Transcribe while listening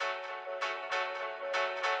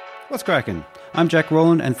What's cracking? I'm Jack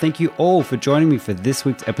Rowland, and thank you all for joining me for this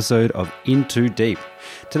week's episode of In Too Deep.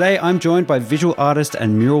 Today, I'm joined by visual artist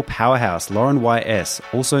and mural powerhouse Lauren Y.S.,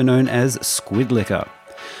 also known as Squidlicker.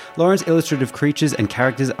 Lauren's illustrative creatures and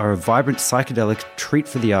characters are a vibrant psychedelic treat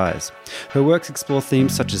for the eyes. Her works explore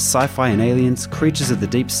themes such as sci-fi and aliens, creatures of the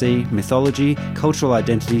deep sea, mythology, cultural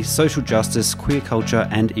identity, social justice, queer culture,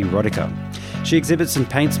 and erotica. She exhibits and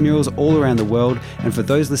paints murals all around the world, and for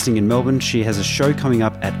those listening in Melbourne, she has a show coming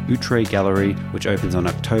up at Outre Gallery, which opens on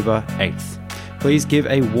October 8th. Please give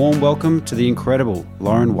a warm welcome to the incredible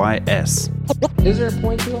Lauren Y.S. Is there a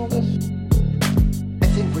point to all this? I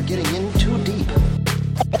think we're getting in too deep.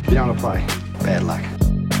 You don't apply. Bad luck.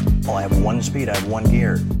 Well, I have one speed, I have one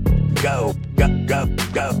gear. Go, go, go,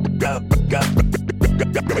 go, go, go,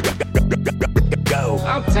 go.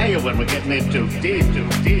 I'll tell you when we're getting in too deep.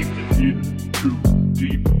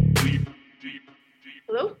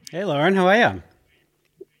 Hello? Hey Lauren, how are you?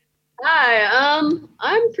 Hi,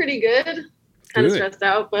 I'm pretty good. Kind of Good. stressed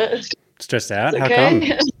out, but Stressed out? it's How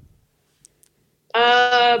okay.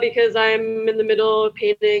 come? Because I'm in the middle of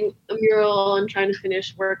painting a mural and trying to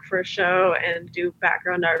finish work for a show and do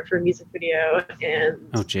background art for a music video and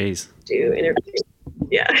Oh, geez. do interviews.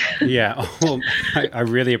 Yeah. Yeah. Oh, I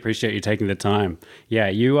really appreciate you taking the time. Yeah,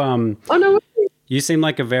 you Oh no. you seem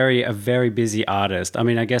like a very busy artist. I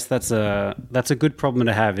mean, I guess that's a good problem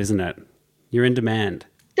to have, isn't it? You're in demand.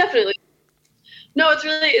 Definitely. No, it's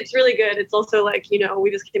really good. It's also like,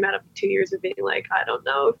 we just came out of 2 years of being like, I don't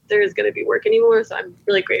know if there's going to be work anymore. So I'm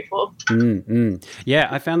really grateful. Yeah,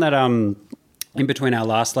 I found that in between our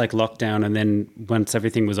last lockdown and then once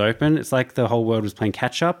everything was open, it's like the whole world was playing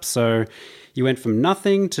catch up. So you went from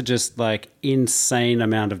nothing to just insane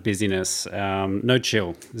amount of busyness. No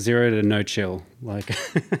chill, 0 to no chill.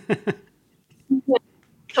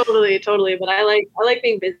 Totally. But I like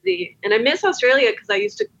being busy, and I miss Australia because I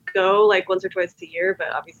used to go once or twice a year, but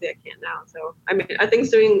obviously I can't now. So I mean, are things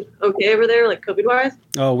doing okay over there, COVID wise?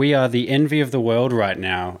 Oh, we are the envy of the world right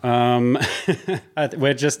now.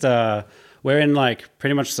 We're just we're in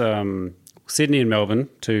pretty much Sydney and Melbourne,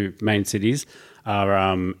 two main cities,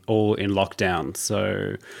 are all in lockdown.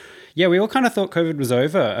 So yeah, we all kind of thought COVID was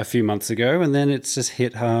over a few months ago, and then it's just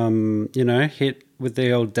hit hit with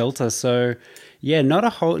the old Delta. So yeah, not a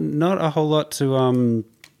whole lot to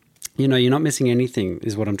you're not missing anything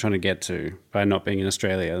is what I'm trying to get to by not being in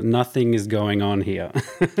Australia. Nothing is going on here.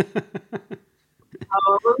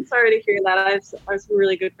 Oh, I'm sorry to hear that. I have some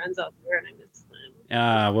really good friends out there, and I miss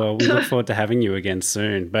them. Well, we look forward to having you again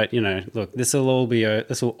soon. But look, this will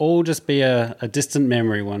all just be a distant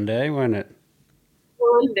memory one day, won't it?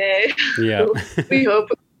 One day. Yeah. We hope.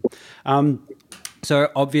 So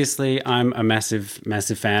obviously, I'm a massive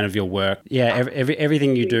fan of your work. Yeah,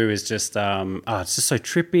 everything you do is just it's just so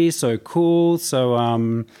trippy, so cool,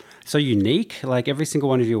 so unique. Like every single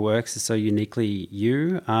one of your works is so uniquely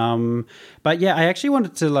you. But yeah, I actually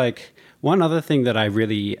wanted to one other thing that I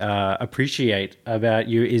really appreciate about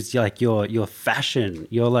you is your fashion.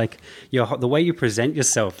 The way you present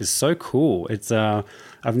yourself is so cool. It's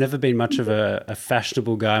I've never been much of a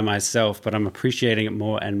fashionable guy myself, but I'm appreciating it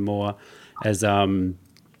more and more as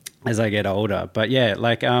I get older. But yeah,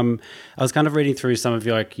 I was kind of reading through some of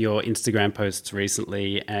your Instagram posts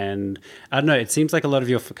recently, and I don't know, it seems like a lot of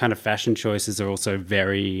your kind of fashion choices are also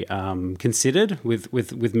very considered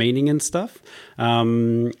with meaning and stuff. I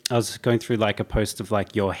was going through a post of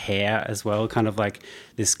your hair as well, kind of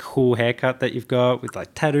this cool haircut that you've got with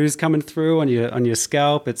tattoos coming through on your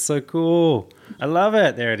scalp. It's so cool. I love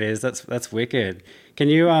it. There it is. That's wicked. Can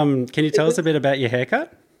you tell us a bit about your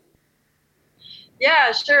haircut?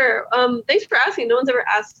 Yeah, sure. Thanks for asking. No one's ever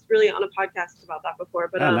asked really on a podcast about that before.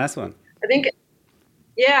 But nice one. I think,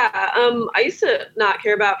 yeah. I used to not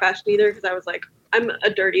care about fashion either because I was I'm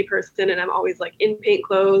a dirty person and I'm always in paint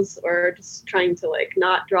clothes or just trying to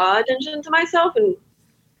not draw attention to myself. And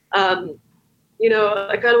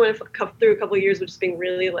I kind of went through a couple of years of just being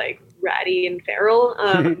really ratty and feral.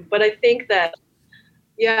 But I think that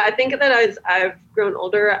as I've grown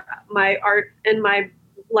older, my art and my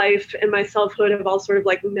life and my selfhood have all sort of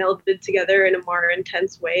melded together in a more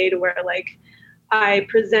intense way to where I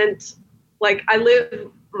present I live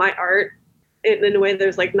my art in a way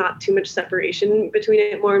there's not too much separation between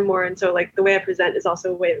it more and more, and so the way I present is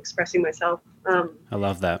also a way of expressing myself. I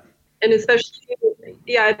love that. And especially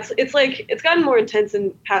it's gotten more intense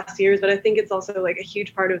in past years, but I think it's also a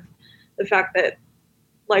huge part of the fact that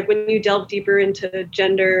when you delve deeper into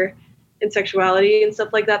gender and sexuality and stuff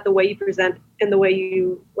like that, the way you present and the way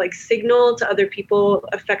you signal to other people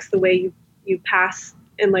affects the way you pass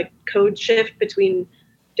and code shift between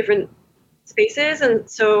different spaces. And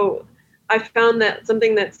so I found that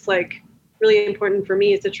something that's like really important for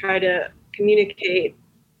me is to try to communicate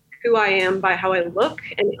who I am by how I look,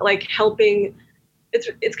 and like helping.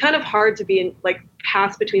 It's kind of hard to be in like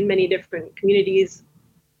pass between many different communities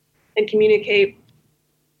and communicate,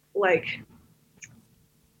 like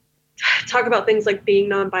talk about things like being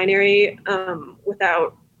non-binary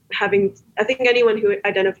without having. I think anyone who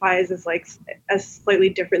identifies as like as slightly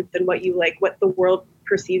different than what you like, what the world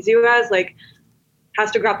perceives you as, like has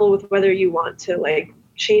to grapple with whether you want to like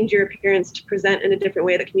change your appearance to present in a different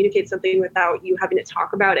way that communicates something without you having to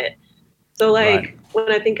talk about it. So like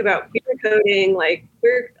when I think about queer coding, like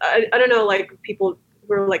I don't know, like people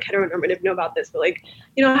who are like heteronormative know about this, but like,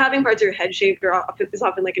 you know, having parts of your head shaved is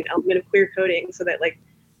often like an element of queer coding, so that like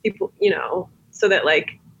people, you know, so that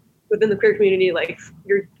like within the queer community, like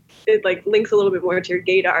it like links a little bit more to your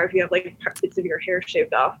gaydar if you have like bits of your hair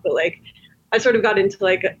shaved off. But like I sort of got into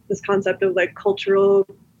like this concept of like cultural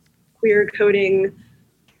queer coding,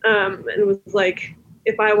 and was like,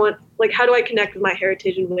 if I want, like, how do I connect with my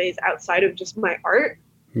heritage in ways outside of just my art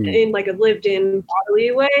in like a lived in bodily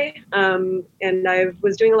way? And I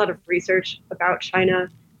was doing a lot of research about China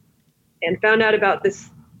and found out about this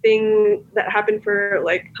thing that happened for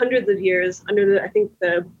like hundreds of years under I think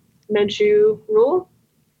the Manchu rule.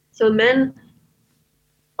 So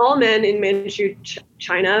all men in Manchu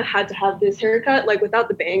China had to have this haircut, like without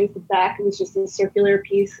the bangs. The back was just a circular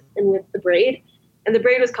piece and with the braid. And the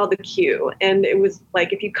braid was called the queue. And it was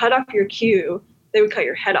like, if you cut off your queue, they would cut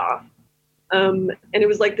your head off. And it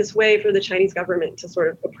was like this way for the Chinese government to sort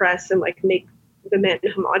of oppress and like make the men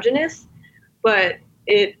homogenous. But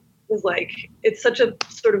it was like, it's such a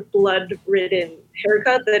sort of blood-ridden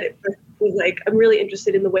haircut that it was like, I'm really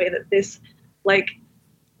interested in the way that this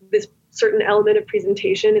certain element of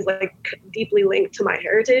presentation is like deeply linked to my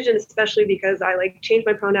heritage. And especially because I like changed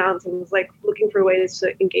my pronouns and was like looking for ways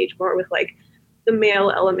to engage more with like the male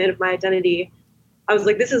element of my identity. I was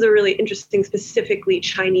like, this is a really interesting, specifically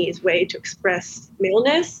Chinese way to express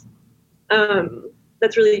maleness.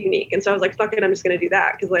 That's really unique. And so I was like, fuck it, I'm just going to do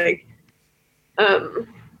that. Cause like, I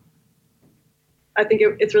think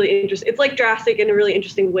it's really interesting. It's like drastic and a really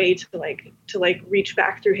interesting way to reach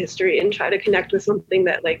back through history and try to connect with something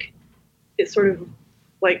that like, it sort of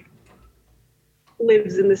like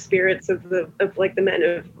lives in the spirits of the men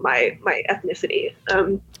of my ethnicity.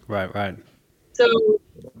 Right. So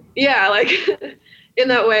yeah, like in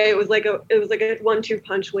that way, it was like a 1-2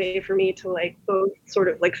 punch way for me to like both sort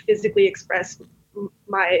of like physically express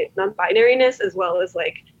my non-binariness as well as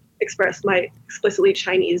like express my explicitly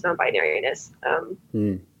Chinese non-binariness.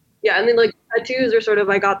 Yeah, and then like tattoos are sort of,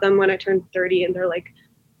 I got them when I turned 30, and they're like,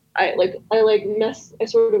 I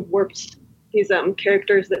sort of warped these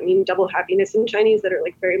characters that mean double happiness in Chinese that are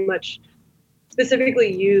like very much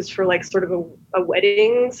specifically used for like sort of a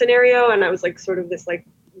wedding scenario. And I was like sort of this like,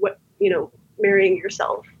 what, you know, marrying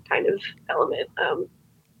yourself kind of element. So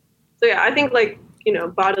yeah, I think like, you know,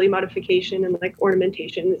 bodily modification and like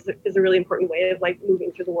ornamentation is a really important way of like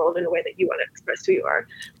moving through the world in a way that you want to express who you are.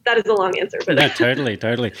 That is a long answer, but no,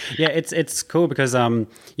 totally. Yeah, it's cool because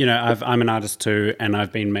you know, I'm an artist too, and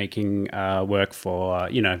I've been making work for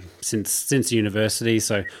you know, since university,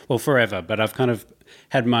 so well forever. But I've kind of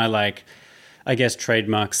had my like, I guess,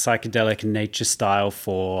 trademark psychedelic nature style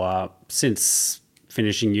for since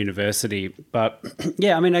finishing university. But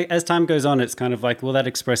yeah, I mean, as time goes on, it's kind of like, well, that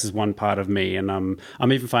expresses one part of me, and I'm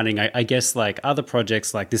even finding, I guess, like other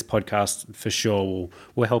projects like this podcast for sure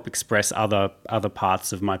will help express other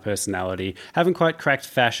parts of my personality. Haven't quite cracked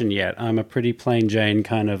fashion yet. I'm a pretty plain Jane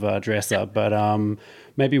kind of dresser, but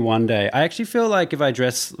maybe one day. I actually feel like if I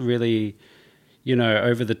dress really, you know,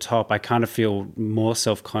 over the top, I kind of feel more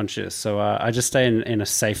self-conscious. So I just stay in a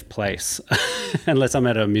safe place, unless I'm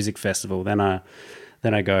at a music festival. Then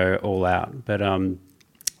I go all out. But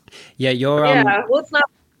yeah, you're yeah. Well, it's not.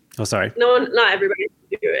 Oh, sorry. Not everybody can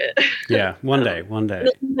do it. Yeah, one day. Sometimes I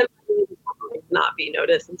not be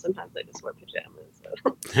noticed, and sometimes I just wear pajamas.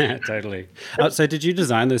 So. Totally. So did you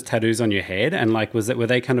design those tattoos on your head? And like, were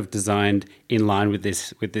they kind of designed in line with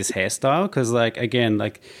this hairstyle? Because like, again,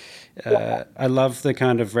 like. I love the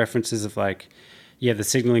kind of references of like, yeah, the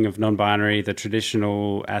signaling of non-binary, the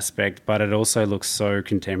traditional aspect, but it also looks so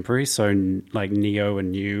contemporary, so like neo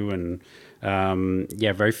and new, and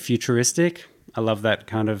yeah, very futuristic. I love that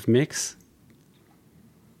kind of mix.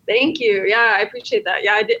 Thank you. Yeah, I appreciate that.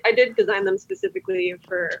 Yeah, I did design them specifically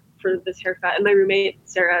for this haircut, and my roommate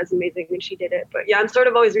Sarah is amazing and she did it. But yeah, I'm sort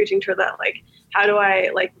of always reaching toward that, like, how do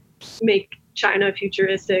I like make China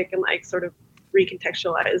futuristic and like sort of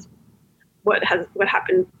recontextualize what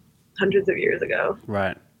happened hundreds of years ago.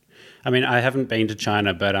 Right. I mean, I haven't been to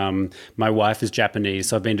China, but my wife is Japanese,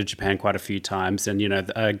 so I've been to Japan quite a few times. And,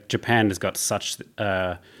 Japan has got such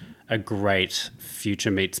a great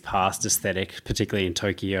future meets past aesthetic, particularly in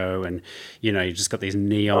Tokyo. And, you just got these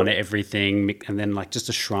neon everything, and then like just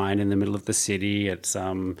a shrine in the middle of the city. It's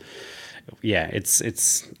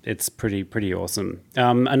it's pretty awesome.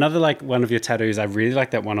 Another like one of your tattoos, I really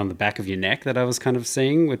like that one on the back of your neck that I was kind of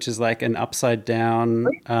seeing, which is like an upside down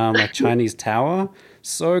like Chinese tower.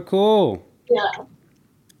 So cool. Yeah.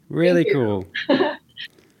 Really cool.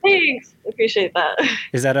 Thanks. Appreciate that.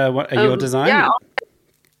 Is that your design?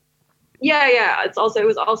 Yeah. It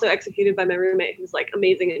was also executed by my roommate, who's like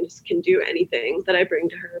amazing and just can do anything that I bring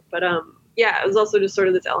to her. But it was also just sort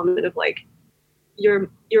of this element of like your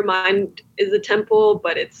mind is a temple,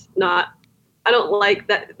 but it's not. I don't like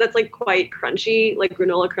that. That's like quite crunchy, like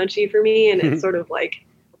granola crunchy for me, and it's sort of like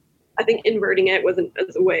I think inverting it wasn't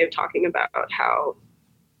as a way of talking about how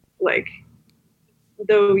like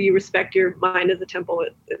though you respect your mind as a temple,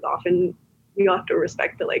 it's often you have to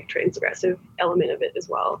respect the like transgressive element of it as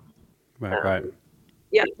well. Right.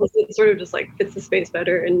 Yeah, it sort of just like fits the space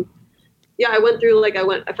better. And yeah, I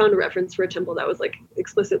found a reference for a temple that was like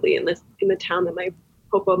explicitly in the town that my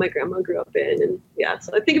grandma grew up in. And yeah,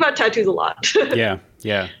 so I think about tattoos a lot. Yeah.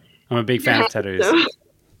 I'm a big fan of tattoos. So,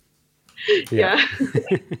 yeah.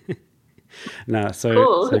 No,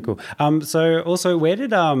 so cool. So also, where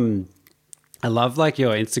did I love like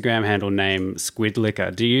your Instagram handle name, Squid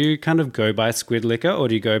Liquor. Do you kind of go by Squid Liquor, or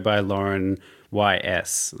do you go by Lauren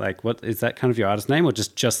YS? Like, what is that kind of your artist name, or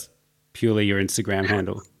just purely your Instagram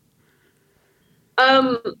handle?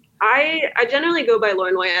 I generally go by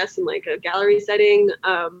Lauren YS in like a gallery setting,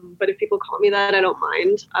 but if people call me that, I don't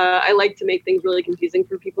mind. I like to make things really confusing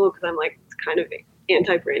for people because I'm like, it's kind of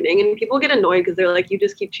anti-branding, and people get annoyed because they're like, you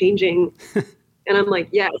just keep changing. And I'm like,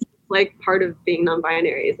 yes, like part of being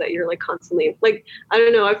non-binary is that you're like constantly like, I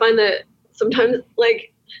don't know. I find that sometimes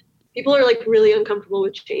like people are like really uncomfortable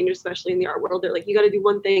with change, especially in the art world. They're like, you got to do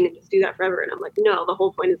one thing and just do that forever. And I'm like, no, the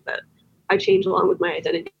whole point is that I change along with my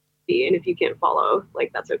identity. And if you can't follow,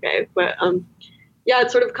 like, that's okay. But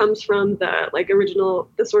it sort of comes from the like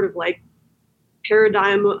the sort of like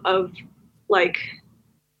paradigm of like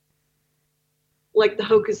the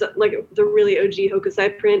Hokusai, like the really OG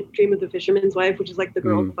Hokusai print, Dream of the Fisherman's Wife, which is like the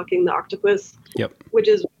girl fucking the octopus. Yep.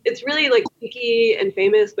 It's really like geeky and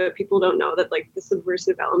famous, but people don't know that like the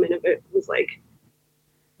subversive element of it was like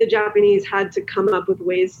the Japanese had to come up with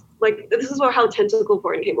ways, like this is how tentacle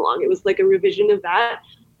porn came along. It was like a revision of that,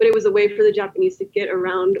 but it was a way for the Japanese to get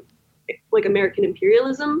around like American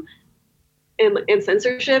imperialism and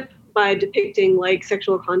censorship by depicting like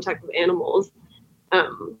sexual contact with animals.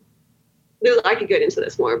 I could get into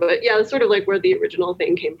this more, but yeah, that's sort of like where the original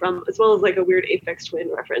thing came from, as well as like a weird Aphex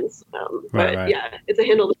Twin reference. But yeah, it's a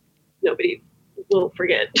handle that nobody will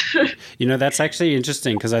forget. That's actually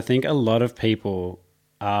interesting because I think a lot of people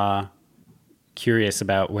are curious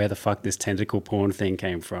about where the fuck this tentacle porn thing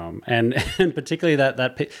came from, and particularly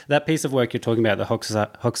that piece of work you're talking about, the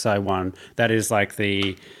Hokusai one, that is like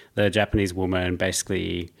the Japanese woman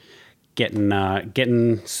basically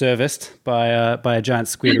getting serviced by a giant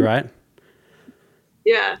squid, right?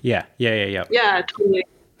 Yeah. Yeah, totally.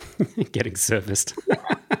 Getting serviced.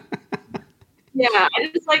 Yeah, I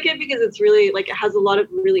just like it because it's really like it has a lot of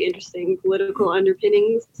really interesting political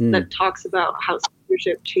underpinnings that talks about how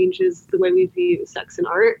censorship changes the way we view sex and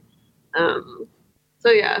art. So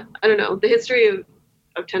yeah, I don't know. The history of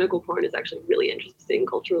tentacle porn is actually really interesting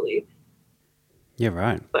culturally. Yeah,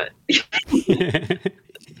 right. But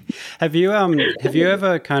Have you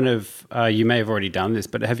ever kind of you may have already done this,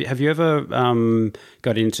 but have you ever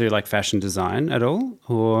got into like fashion design at all,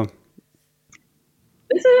 or?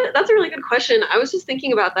 That's a really good question. I was just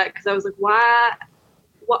thinking about that because I was like, why?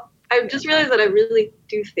 What? I just realized that I really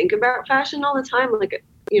do think about fashion all the time. Like,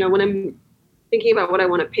 when I'm thinking about what I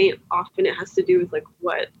want to paint, often it has to do with like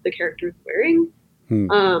what the character is wearing.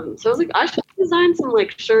 So I was like, I should design some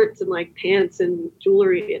like shirts and like pants and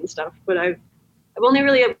jewelry and stuff, but I've only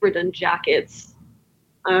really ever done jackets.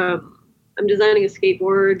 I'm designing a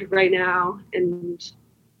skateboard right now, and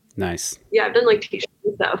nice. Yeah, I've done like t-shirts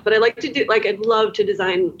and stuff, but I like to do like I'd love to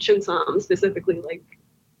design cheongsam, specifically like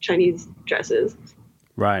Chinese dresses.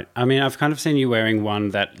 Right. I mean, I've kind of seen you wearing one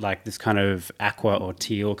that like this kind of aqua or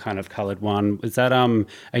teal kind of colored one. Is that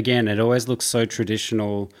again? It always looks so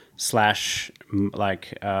traditional /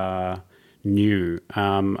 like new.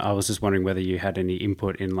 I was just wondering whether you had any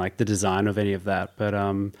input in like the design of any of that, but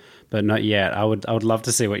not yet. I would love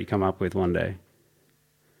to see what you come up with one day.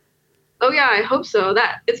 Oh yeah, I hope so.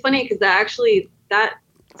 That it's funny because that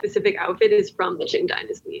specific outfit is from the Qing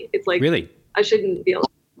Dynasty. It's like, really, I shouldn't be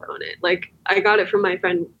able. own it. Like I got it from my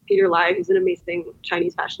friend Peter Lai, who's an amazing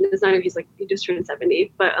Chinese fashion designer. He just turned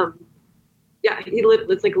 70, but yeah,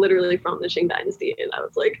 it's like literally from the Qing Dynasty, and I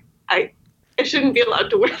was like, I shouldn't be allowed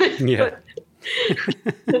to wear this. Yeah.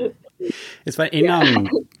 It's funny.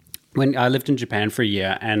 When I lived in Japan for a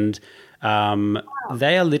year, and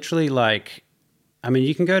they are literally like, I mean,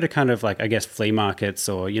 you can go to kind of like, I guess, flea markets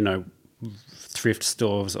or, you know, thrift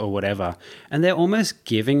stores or whatever, and they're almost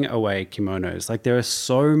giving away kimonos. Like there are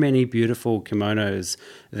so many beautiful kimonos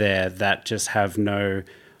there that just have no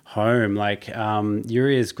home. Like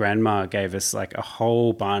Yuri's grandma gave us like a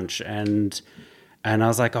whole bunch, and I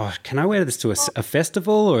was like, oh, can I wear this to a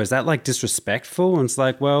festival, or is that like disrespectful? And it's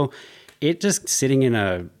like, well, it just sitting in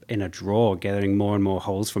a drawer gathering more and more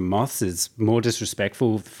holes from moths is more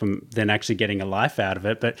disrespectful than actually getting a life out of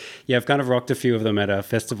it. But yeah, I've kind of rocked a few of them at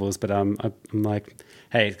festivals, but I'm like,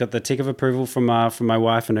 hey, it's got the tick of approval from my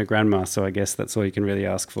wife and her grandma, so I guess that's all you can really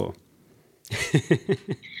ask for.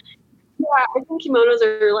 Yeah, I think kimonos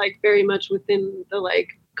are like very much within the like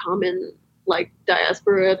common like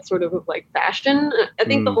diaspora sort of like fashion. I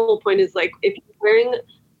think the whole point is like if you're wearing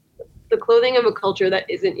the clothing of a culture that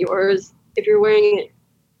isn't yours, if you're wearing it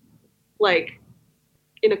like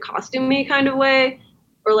in a costumey kind of way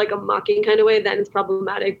or like a mocking kind of way, then it's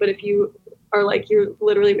problematic. But if you are like you're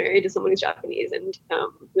literally married to someone who's Japanese and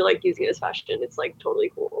you're like using it as fashion, it's like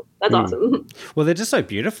totally cool. That's awesome. Well, they're just so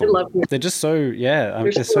beautiful. I love them. They're just so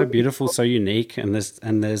they're so beautiful, so unique, and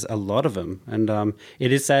there's a lot of them. And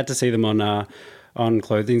it is sad to see them on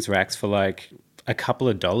clothing racks for like a couple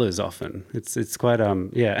of dollars often. It's quite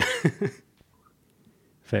yeah.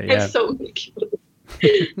 But, yeah. It's so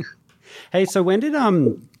cute. Hey, so when did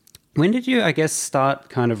you, I guess, start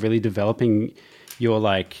kind of really developing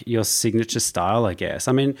your signature style, I guess?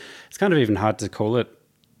 I mean, it's kind of even hard to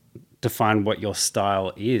define what your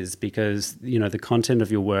style is, because, you know, the content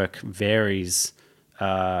of your work varies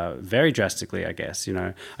very drastically, I guess. You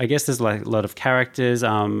know, I guess there's like a lot of characters, a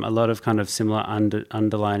lot of kind of similar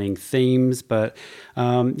underlining themes. But you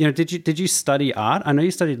know, did you study art? I know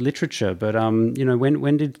you studied literature, but you know,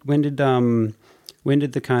 when did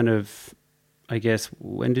the kind of, I guess,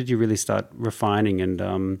 when did you really start refining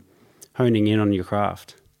and honing in on your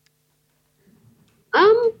craft?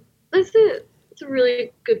 It's a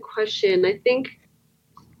really good question. I think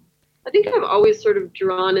I've always sort of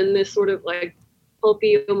drawn in this sort of like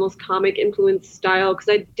pulpy, almost comic influenced style,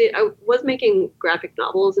 because I was making graphic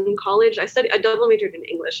novels in college. I double majored in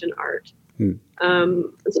English and art.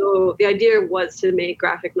 So the idea was to make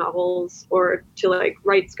graphic novels or to like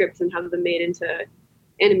write scripts and have them made into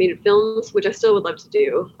animated films, which I still would love to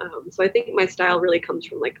do. So I think my style really comes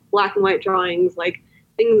from like black and white drawings, like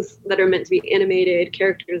things that are meant to be animated,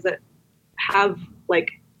 characters that have like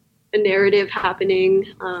a narrative happening.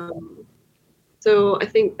 So I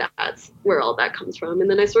think that's where all that comes from. And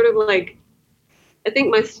then I sort of like,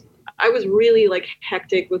 I was really like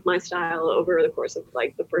hectic with my style over the course of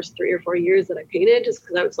like the first 3 or 4 years that I painted, just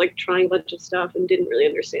because I was like trying a bunch of stuff and didn't really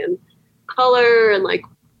understand color and like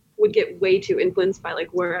would get way too influenced by like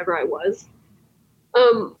wherever I was,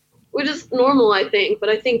 which is normal, I think. But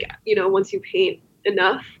I think, you know, once you paint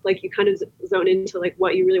enough, like you kind of zone into like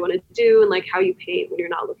what you really want to do and like how you paint when you're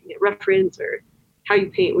not looking at reference, or how you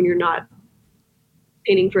paint when you're not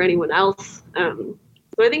painting for anyone else. So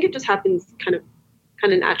I think it just happens kind of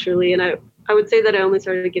naturally. And I would say that I only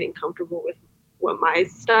started getting comfortable with what my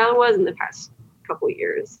style was in the past couple of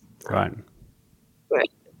years. Right. But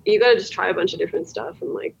you got to just try a bunch of different stuff.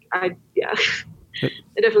 And like, I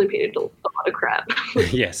definitely painted a lot of crap.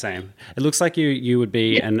 Yeah, same. It looks like you would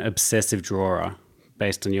be an obsessive drawer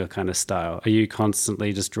based on your kind of style. Are you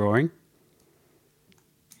constantly just drawing?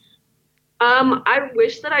 I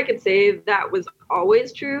wish that I could say that was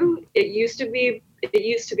always true. It used to be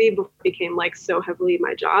before it became like so heavily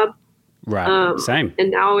my job. Right. Same. And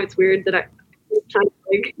now it's weird that I'm trying to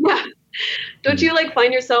like, yeah. Don't you like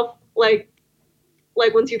find yourself like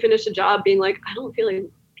once you finish a job being like, I don't feel like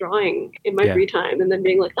drawing in my free time, and then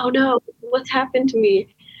being like, oh no, what's happened to me?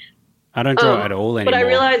 I don't draw at all anymore. But I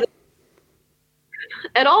realize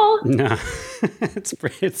at all. No,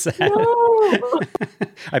 it's sad. No.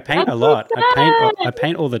 I paint a lot. I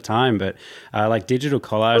paint all the time, but like digital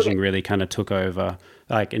collaging really kind of took over,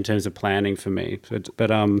 like in terms of planning for me.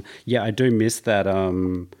 But yeah, I do miss that. I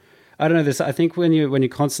don't know this. I think when you're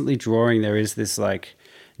constantly drawing, there is this like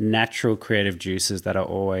natural creative juices that are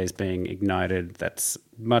always being ignited. That's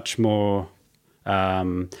much more. I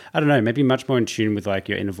don't know. Maybe much more in tune with like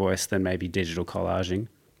your inner voice than maybe digital collaging,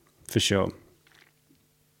 for sure.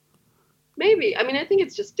 Maybe. I mean, I think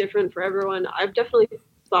it's just different for everyone. I've definitely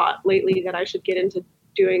thought lately that I should get into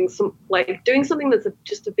doing something that's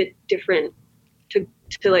just a bit different to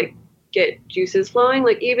like get juices flowing.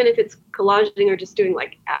 Like even if it's collaging or just doing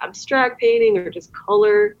like abstract painting or just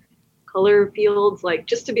color fields, like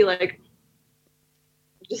just to be like,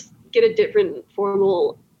 just get a different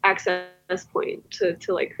formal access point to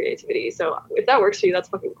like creativity. So if that works for you, that's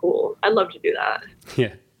fucking cool. I'd love to do that.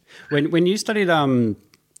 Yeah. When you studied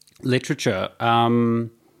literature,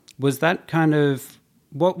 was that kind of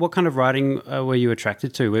what kind of writing were you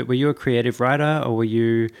attracted to? Were you a creative writer, or were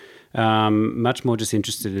you much more just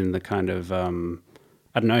interested in the kind of I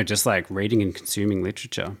don't know, just like reading and consuming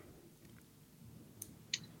literature?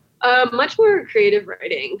 Much more creative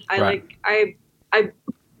writing. Right. I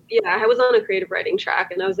was on a creative writing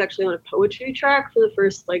track, and I was actually on a poetry track for the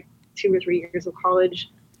first like 2 or 3 years of college.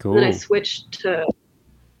 Cool. And then I switched to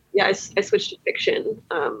fiction.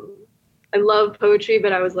 I love poetry,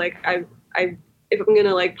 but I was like, I if I'm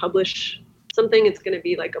gonna like publish something, it's gonna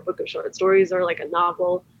be like a book of short stories or like a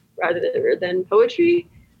novel rather than poetry.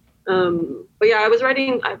 But yeah, I was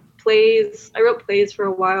writing plays. I wrote plays for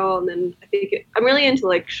a while, and then I'm really into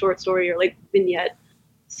like short story or like vignette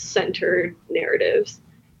centered narratives.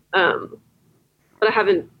 But I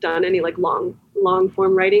haven't done any like long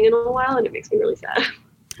form writing in a while, and it makes me really sad.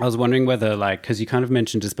 I was wondering whether, like, because you kind of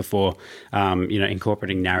mentioned just before,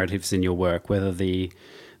 incorporating narratives in your work, whether the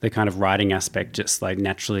kind of writing aspect just like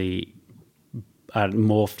naturally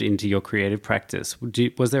morphed into your creative practice.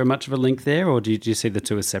 Was there much of a link there, or do you see the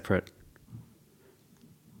two as separate?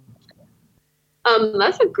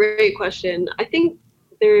 That's a great question. I think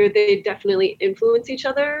they definitely influence each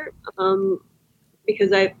other,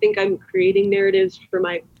 because I think I'm creating narratives for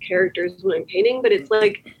my characters when I'm painting, but it's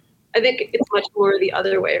like, I think it's much more the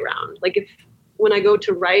other way around. Like when I go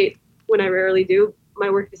to write, when I rarely do, my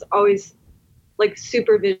work is always like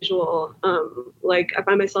super visual. Like I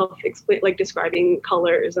find myself describing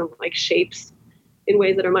colors and like shapes in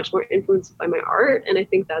ways that are much more influenced by my art. And I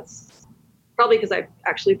think that's probably because I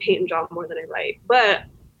actually paint and draw more than I write. But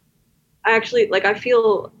I actually I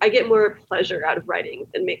feel I get more pleasure out of writing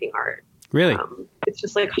than making art. Really? It's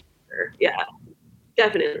just like harder. Yeah,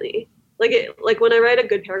 definitely. Like when I write a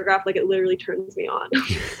good paragraph, like it literally turns me on.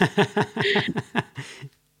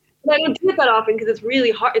 But I don't do it that often because it's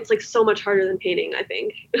really hard. It's like so much harder than painting, I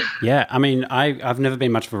think. Yeah, I mean, I've never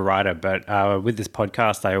been much of a writer, but with this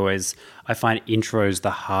podcast, I find intros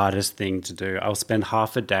the hardest thing to do. I'll spend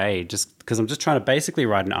half a day just because I'm just trying to basically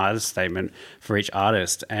write an artist statement for each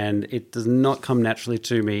artist, and it does not come naturally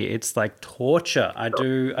to me. It's like torture. I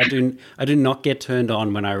do not get turned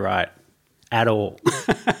on when I write at all.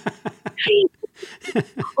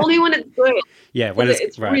 Only when it's good. Yeah, when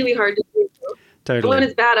it's right. Really hard to do. Totally. But when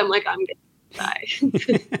it's bad, I'm like, I'm gonna die.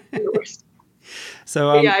 The worst.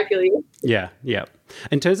 So yeah, I feel you. Yeah.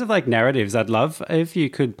 In terms of like narratives, I'd love if you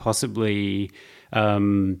could possibly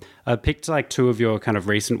I picked like two of your kind of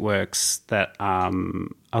recent works that I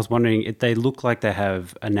was wondering if they look like they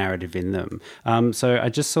have a narrative in them. So I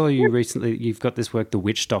just saw you recently. You've got this work, The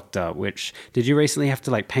Witch Doctor. Which did you recently have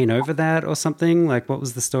to like paint over that or something? Like, what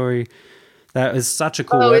was the story? That is such a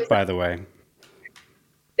cool work, by the way.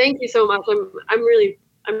 Thank you so much. I'm really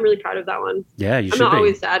proud of that one. Yeah, you should be. I'm not be.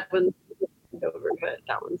 always sad when it's over, but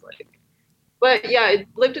that one's like. But yeah, it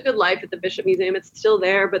lived a good life at the Bishop Museum. It's still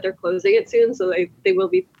there, but they're closing it soon, so they will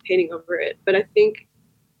be painting over it. But I think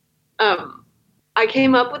I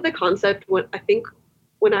came up with the concept when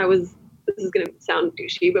I was, this is gonna sound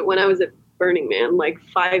douchey, but when I was at Burning Man like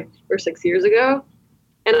 5 or 6 years ago,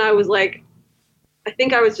 and I was like, I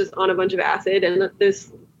think I was just on a bunch of acid, and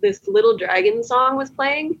this Little Dragon song was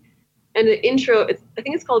playing, and the intro, I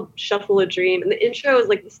think it's called Shuffle a Dream, and the intro is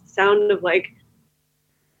like the sound of like,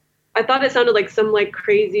 I thought it sounded like some like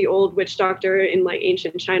crazy old witch doctor in like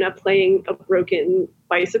ancient China playing a broken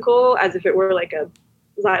bicycle as if it were like a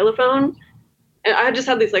xylophone. And I just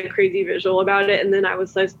had this like crazy visual about it. And then I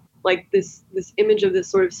was like this image of this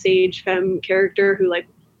sort of sage femme character who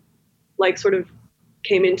like sort of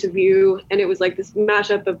came into view. And it was like this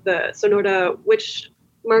mashup of the Sonora witch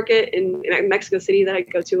market in Mexico City that I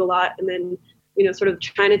go to a lot. And then, sort of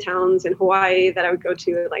Chinatowns in Hawaii that I would go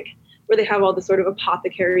to, like, where they have all the sort of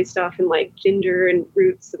apothecary stuff and like ginger and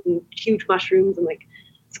roots and huge mushrooms and like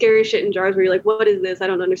scary shit in jars where you're like, what is this? I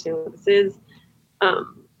don't understand what this is.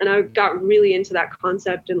 And I got really into that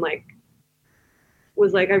concept and like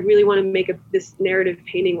was like, I really want to make this narrative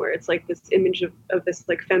painting where it's like this image of this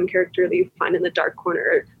like femme character that you find in the dark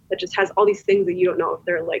corner that just has all these things that you don't know if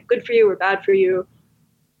they're like good for you or bad for you.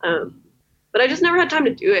 But I just never had time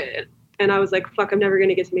to do it. And I was like, fuck, I'm never going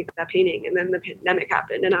to get to make that painting. And then the pandemic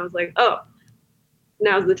happened. And I was like, oh,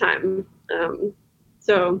 now's the time.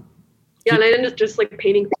 So Yeah, and I ended up just like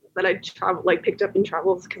painting things that I travel like picked up in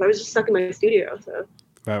travels because I was just stuck in my studio. So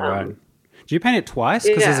Right. Do you paint it twice?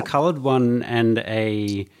 Because there's a colored one and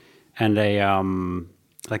a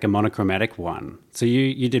like a monochromatic one. So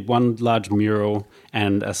you did one large mural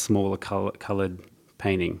and a smaller colored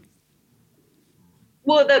painting.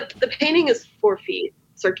 Well, the painting is 4 feet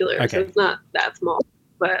circular, so Okay. it's not that small.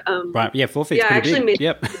 But Right. Yeah, 4 feet. yeah, I Pretty actually big. made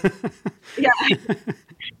Yep. yeah.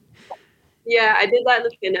 Yeah, I did that in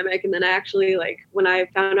the pandemic, and then I actually like when I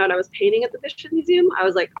found out I was painting at the Fish Museum, I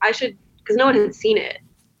was like, I should, because no one had seen it.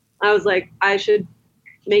 I was like, I should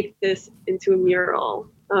make this into a mural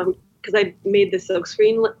because I made the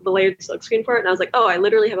silkscreen, the layered silkscreen for it, and I was like, oh, I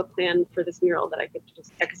literally have a plan for this mural that I could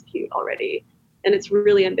just execute already, and it's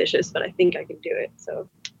really ambitious, but I think I can do it. So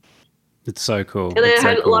It's so cool. and It's I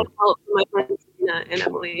had so a cool. lot of help from my friends Tina and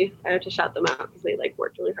Emily. I had to shout them out because they like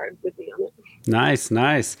worked really hard with me on it.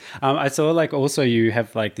 Nice. I saw like also you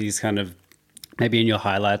have like these kind of maybe in your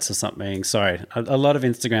highlights or something. Sorry, a lot of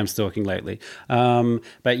Instagram stalking lately.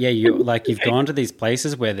 But yeah, you've gone to these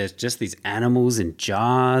places where there's just these animals in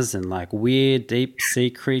jars and like weird deep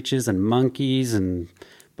sea creatures and monkeys and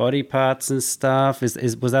body parts and stuff. Was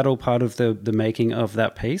that all part of the making of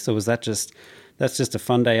that piece, or was that's just a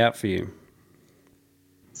fun day out for you?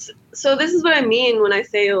 So this is what I mean when I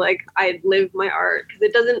say like I live my art,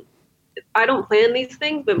 because I don't plan these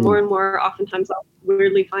things, but more and more oftentimes I'll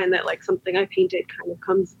weirdly find that like something I painted kind of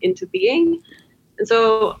comes into being. And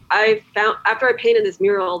so I found after I painted this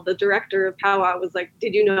mural, the director of Powwow was like,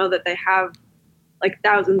 did you know that they have like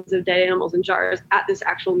thousands of dead animals in jars at this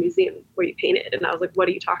actual museum where you painted? And I was like, what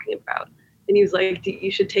are you talking about? And he was like,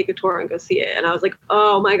 you should take a tour and go see it. And I was like,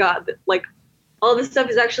 oh my God, like all this stuff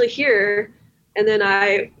is actually here. And then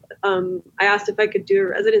I asked if I could do a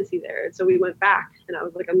residency there. And so we went back, and I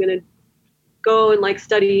was like, I'm going to go and like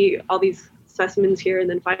study all these specimens here and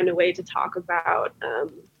then find a way to talk about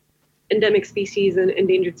endemic species and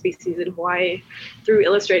endangered species in Hawaii through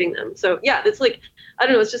illustrating them. So yeah, it's like, I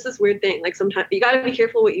don't know, it's just this weird thing. Like sometimes you got to be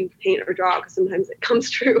careful what you paint or draw because sometimes it comes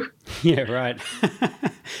true. Yeah, right.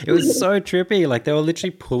 It was so trippy. Like they were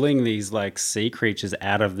literally pulling these like sea creatures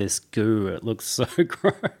out of this goo. It looks so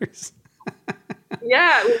gross.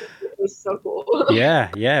 Yeah, it was so cool.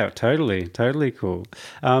 Yeah, totally cool.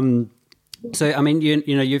 So I mean,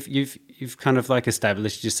 you know, you've kind of like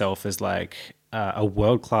established yourself as like a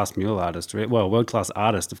world class mural artist. Well, world class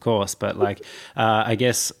artist, of course, but like I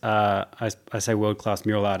guess I say world class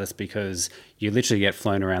mural artist because you literally get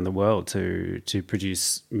flown around the world to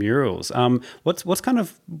produce murals. What's kind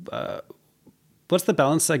of what's the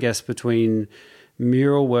balance, I guess, between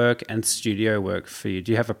mural work and studio work for you?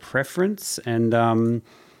 Do you have a preference? And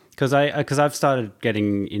because I've started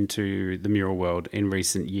getting into the mural world in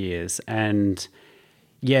recent years, and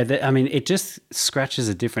yeah, I mean, it just scratches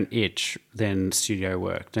a different itch than studio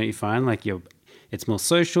work, don't you find? Like it's more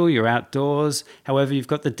social, you're outdoors. However, you've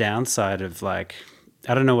got the downside of like,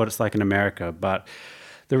 I don't know what it's like in America, but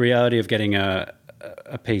the reality of getting a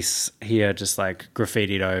piece here just like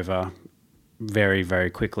graffitied over very,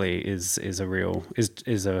 very quickly is a reality.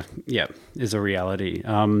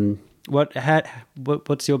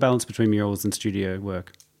 What's your balance between murals and studio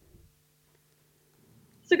work?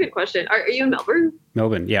 It's a good question. Are you in Melbourne?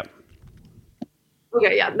 Melbourne, yeah.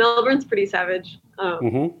 Okay, yeah, Melbourne's pretty savage.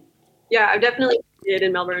 Yeah, I've definitely did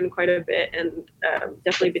in Melbourne quite a bit, and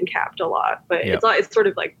definitely been capped a lot. But it's sort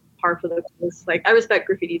of like par for the course. Like I respect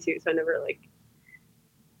graffiti too, so I never like.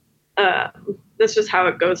 That's just how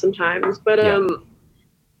it goes sometimes. But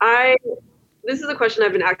this is a question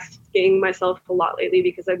I've been asking myself a lot lately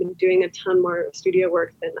because I've been doing a ton more studio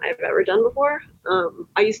work than I've ever done before.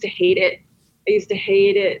 I used to hate it.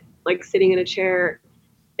 Like sitting in a chair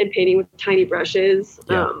and painting with tiny brushes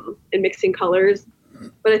and mixing colors.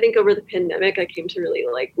 But I think over the pandemic, I came to really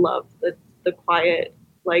like love the quiet,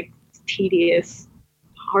 like tedious,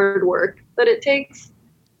 hard work that it takes.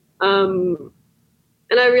 And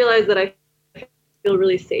I realized that I feel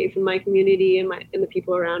really safe in my community and the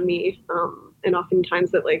people around me. And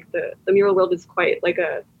oftentimes that like the mural world is quite like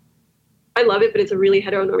I love it, but it's a really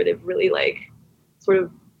heteronormative, really like sort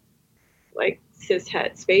of like cis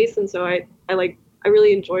het space. And so I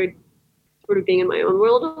really enjoyed sort of being in my own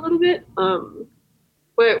world a little bit.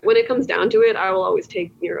 But when it comes down to it, I will always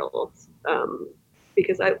take murals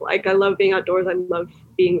because I love being outdoors. I love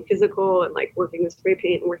being physical and like working with spray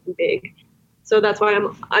paint and working big. So that's why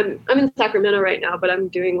I'm in Sacramento right now, but I'm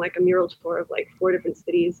doing like a mural tour of like 4 different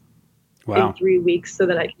cities in 3 weeks so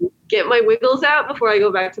that I can get my wiggles out before I go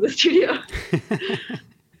back to the studio.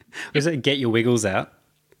 Was it get your wiggles out?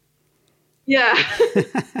 Yeah.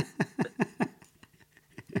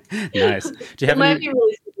 Nice. Do you have it might be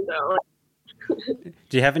really stupid though.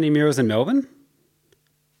 Do you have any murals in Melbourne?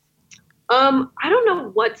 I don't know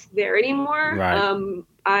what's there anymore.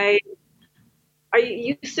 Right. I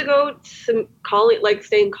used to go to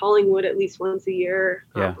stay in Collingwood at least once a year.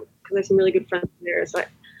 Yeah. Because I have some really good friends there. So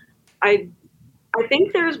I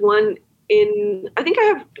think there's one I think I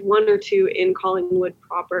have one or two in Collingwood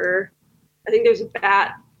proper. I think there's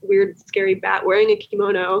a weird, scary bat wearing a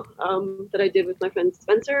kimono that I did with my friend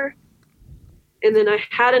Spencer. And then I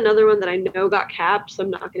had another one that I know got capped, so I'm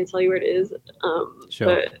not going to tell you where it is. Sure.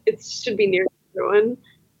 But it should be near the other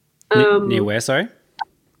one. Near where, sorry?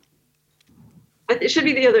 It should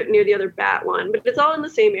be near the other bat one, but it's all in the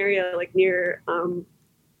same area, like near. God,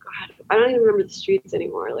 I don't even remember the streets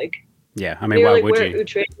anymore. Like. Yeah, I mean, why would you?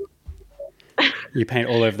 Utrecht. You paint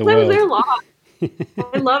all over the I world. was there a lot.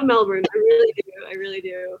 I love Melbourne. I really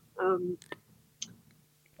do. And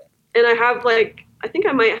I have I think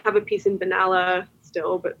I might have a piece in Benalla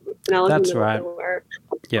still, but Benalla's That's in the right. middle of nowhere.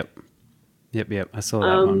 Yep. I saw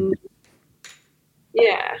that one.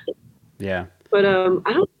 Yeah. Yeah. But I don't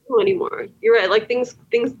know anymore. You're right. Like things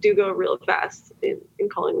do go real fast in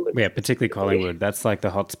Collingwood. Yeah, particularly Collingwood. That's like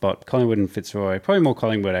the hot spot. Collingwood and Fitzroy. Probably more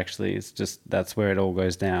Collingwood, actually. It's just that's where it all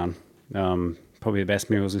goes down. Probably the best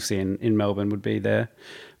murals we've seen in Melbourne would be there.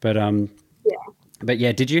 But yeah. But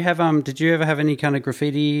yeah, did you ever have any kind of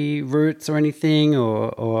graffiti roots or anything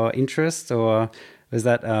or interest, or was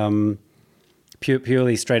that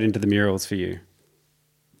purely straight into the murals for you?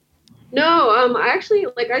 No, I actually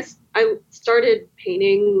I started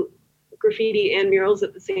painting graffiti and murals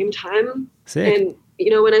at the same time. Sick. And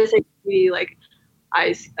when I say graffiti,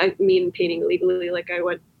 I mean painting legally. Like I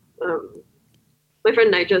went, my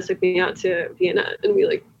friend Nigel took me out to Vienna and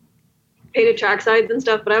we painted track sides and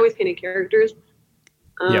stuff. But I always painted characters.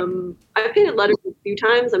 Yep. I painted letters a few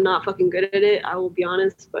times. I'm not fucking good at it, I will be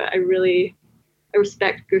honest, but I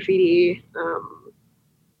respect graffiti.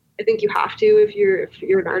 I think you have to if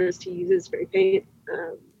you're an artist who uses spray paint.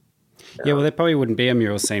 Yeah, well, there probably wouldn't be a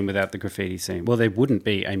mural scene without the graffiti scene. Well, there wouldn't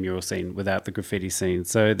be a mural scene without the graffiti scene.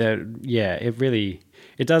 So it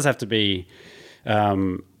does have to be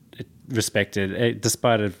respected,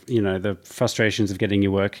 despite the frustrations of getting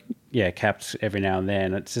your work capped every now and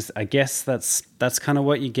then. It's just, I guess that's kind of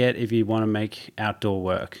what you get if you want to make outdoor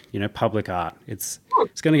work, public art. It's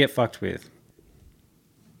going to get fucked with.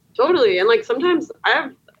 Totally. And sometimes I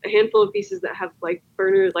have a handful of pieces that have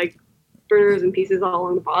burners and pieces all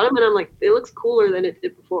along the bottom, and I'm like, it looks cooler than it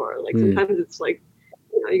did before. Sometimes it's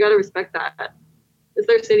you got to respect that. It's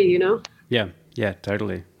their city, Yeah,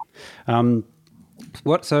 totally.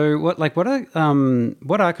 What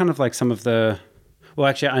are kind of some of the, well,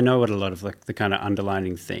 actually I know what a lot of the kind of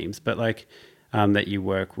underlining themes, but that you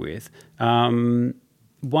work with. One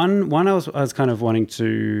I was kind of wanting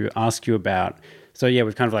to ask you about. So yeah,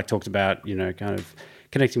 we've kind of talked about, kind of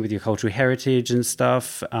connecting with your cultural heritage and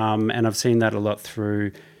stuff. And I've seen that a lot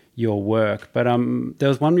through your work. But there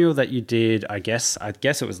was one mural that you did, I guess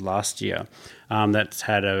it was last year, that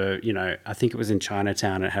had I think it was in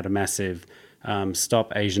Chinatown. It had a massive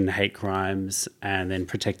Stop Asian Hate Crimes and then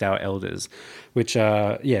Protect Our Elders, which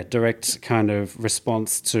are, direct kind of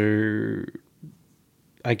response to,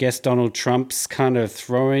 I guess, Donald Trump's kind of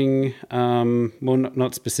throwing,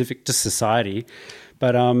 not specific to society,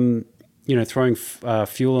 but, throwing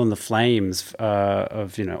fuel on the flames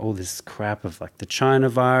of, all this crap of the China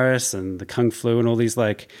virus and the Kung flu and all these,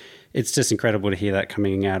 it's just incredible to hear that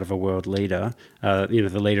coming out of a world leader, the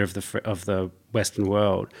leader of the Western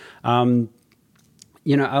world. I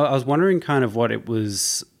was wondering kind of what it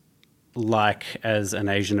was like as an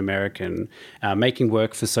Asian American, making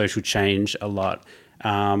work for social change a lot.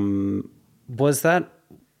 Was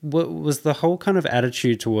the whole kind of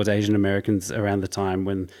attitude towards Asian Americans around the time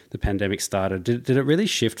when the pandemic started, did it really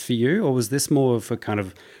shift for you, or was this more of a kind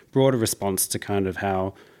of broader response to kind of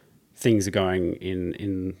how things are going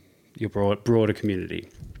in your broader community?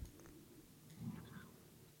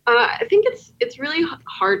 I think it's really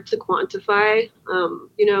hard to quantify,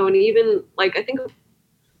 and even I think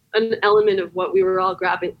an element of what we were all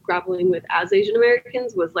grappling with as Asian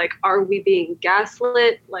Americans was are we being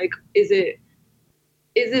gaslit?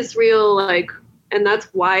 Is this real? And that's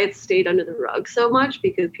why it stayed under the rug so much,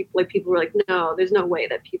 because people were no, there's no way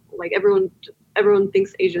that people everyone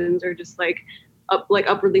thinks Asians are just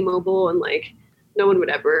upwardly mobile and no one would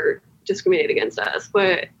ever discriminate against us.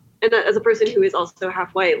 But and as a person who is also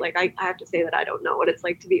half white, I have to say that I don't know what it's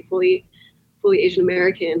like to be fully Asian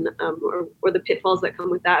American, or the pitfalls that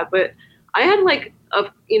come with that. But I had a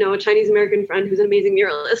Chinese American friend who's an amazing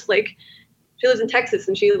muralist. She lives in Texas,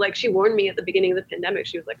 and she warned me at the beginning of the pandemic.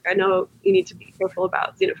 She was I know you need to be careful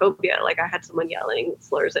about xenophobia. I had someone yelling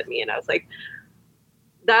slurs at me, and I was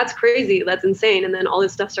that's crazy. That's insane. And then all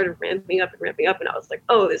this stuff started ramping up. And I was like,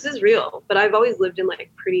 oh, this is real. But I've always lived in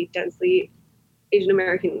like pretty densely Asian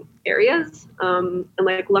American areas. I'm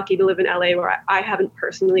like lucky to live in LA where I haven't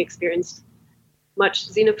personally experienced much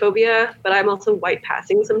xenophobia, but I'm also white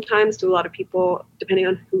passing sometimes to a lot of people, depending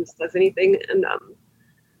on who says anything. And,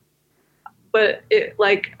 but it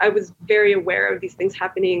like, I was very aware of these things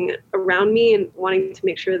happening around me and wanting to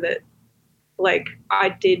make sure that like I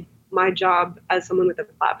did my job as someone with a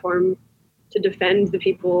platform to defend the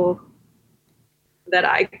people that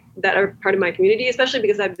are part of my community, especially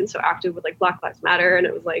because I've been so active with like Black Lives Matter. And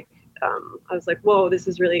it was like, I was like, whoa, this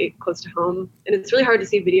is really close to home. And it's really hard to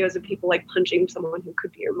see videos of people like punching someone who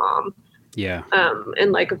could be your mom. Yeah.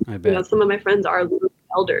 And like, you know, some of my friends are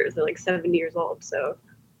elders, they're like 70 years old. So,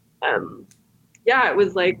 yeah, it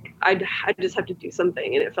was like, I just have to do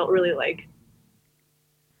something. And it felt really like,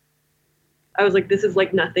 I was like, this is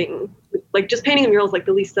like nothing, like just painting a mural is like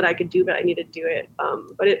the least that I could do, but I need to do it.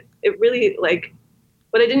 But it really like,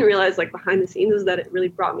 what I didn't realize like behind the scenes is that it really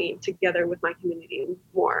brought me together with my community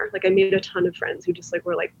more. Like I made a ton of friends who just like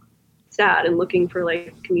were like sad and looking for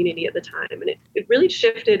like community at the time. And it really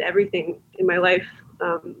shifted everything in my life.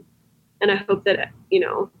 And I hope that, you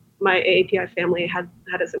know, my AAPI family had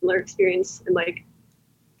a similar experience and like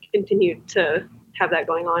continued to have that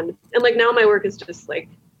going on. And like now my work is just like,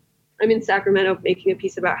 I'm in Sacramento making a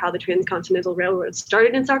piece about how the Transcontinental Railroad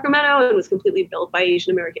started in Sacramento and was completely built by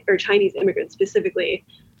Asian American or Chinese immigrants specifically.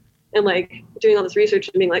 And like doing all this research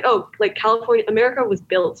and being like, oh, like California, America was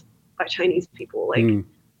built by Chinese people. Like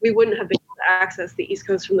we wouldn't have been able to access the East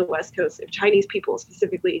Coast from the West Coast if Chinese people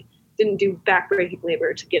specifically didn't do backbreaking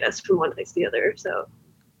labor to get us from one place to the other. So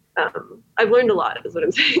I've learned a lot is what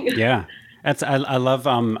I'm saying. Yeah. I love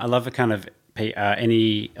the kind of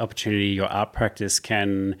any opportunity your art practice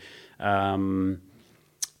can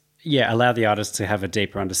allow the artist to have a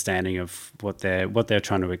deeper understanding of what they're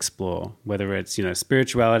trying to explore, whether it's, you know,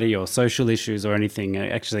 spirituality or social issues or anything.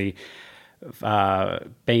 Actually,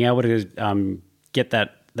 being able to get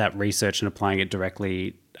that research and applying it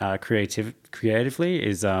directly creatively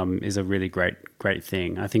is a really great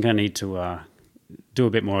thing. I think I need to do a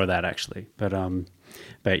bit more of that actually.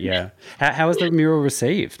 But yeah, how was the mural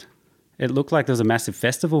received? It looked like there was a massive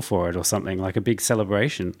festival for it or something, like a big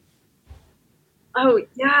celebration. Oh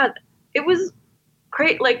yeah, it was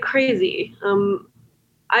crazy.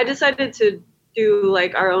 I decided to do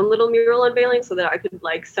like our own little mural unveiling so that I could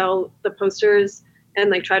like sell the posters and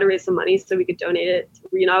like try to raise some money so we could donate it.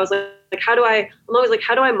 You know, I was like I'm always like,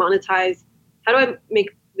 how do I monetize? How do I make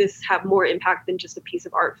this have more impact than just a piece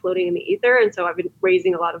of art floating in the ether? And so I've been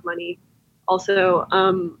raising a lot of money also.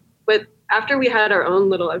 But after we had our own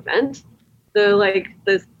little event,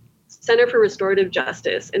 the Center for Restorative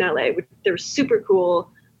Justice in LA, they're super cool.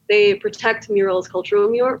 They protect murals, cultural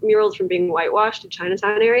murals from being whitewashed in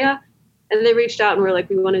Chinatown area. And they reached out and were like,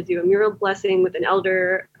 we want to do a mural blessing with an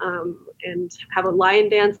elder and have a lion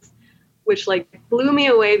dance, which like blew me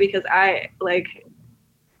away because I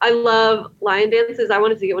love lion dances. I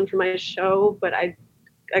wanted to get one for my show, but I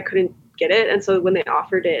couldn't get it. And so when they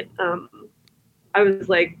offered it, I was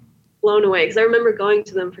like blown away because I remember going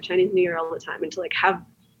to them for Chinese New Year all the time and to like have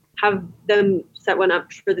them set one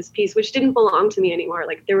up for this piece, which didn't belong to me anymore.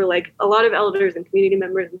 Like there were like a lot of elders and community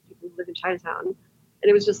members and people who live in Chinatown. And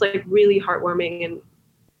it was just like really heartwarming and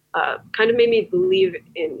kind of made me believe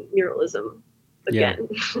in muralism again.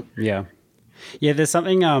 Yeah. Yeah.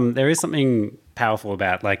 There is something powerful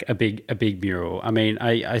about like a big mural. I mean,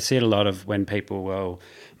 I see it a lot of when people,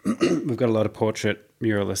 we've got a lot of portrait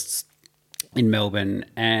muralists in Melbourne,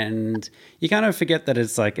 and you kind of forget that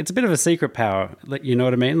it's like, it's a bit of a secret power. Like, you know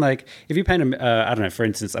what I mean? Like if you paint I don't know, for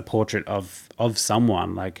instance, a portrait of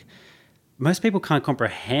someone, like most people can't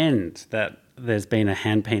comprehend that there's been a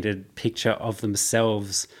hand-painted picture of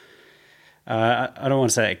themselves. I don't want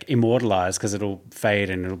to say like immortalized because it'll fade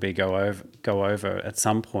and it'll be go over at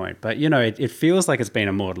some point. But, you know, it feels like it's been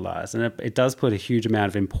immortalized, and it does put a huge amount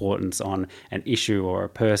of importance on an issue or a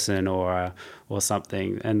person or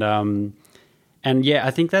something. And yeah, I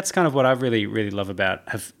think that's kind of what I really, really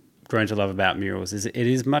have grown to love about murals is it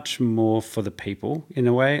is much more for the people in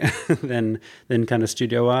a way than kind of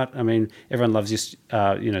studio art. I mean, everyone loves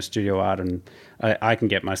studio art, and I can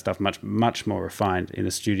get my stuff much more refined in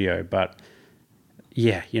a studio. But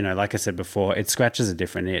yeah, you know, like I said before, it scratches a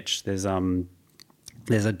different itch. There's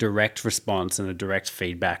a direct response and a direct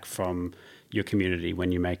feedback from your community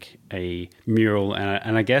when you make a mural,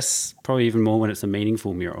 and I guess probably even more when it's a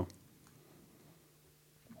meaningful mural.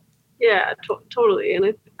 Yeah, totally.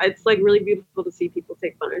 And it's like really beautiful to see people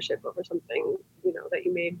take ownership over something, you know, that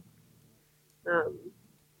you made.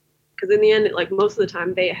 because in the end, like most of the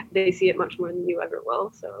time, they see it much more than you ever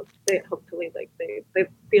will. So they hopefully like they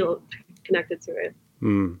feel connected to it.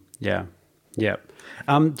 Yeah. Yeah.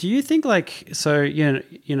 Do you think like, so,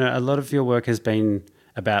 a lot of your work has been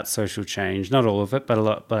about social change, not all of it, but a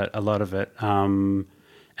lot of it. And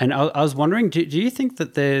I was wondering, do you think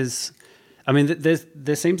that there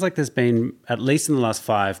seems like there's been, at least in the last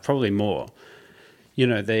 5, probably more,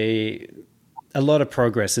 a lot of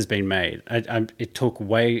progress has been made. It took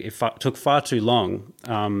far too long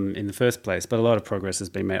in the first place, but a lot of progress has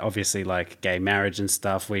been made. Obviously, like gay marriage and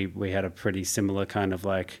stuff, we had a pretty similar kind of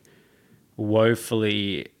like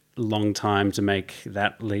woefully long time to make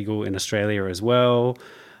that legal in Australia as well.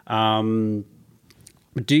 Do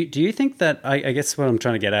you think that, I guess what I'm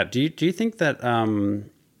trying to get at, do you think that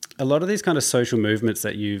a lot of these kind of social movements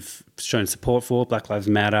that you've shown support for, Black Lives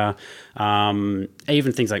Matter,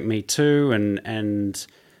 even things like Me Too, and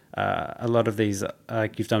a lot of these,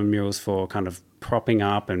 like you've done murals for kind of propping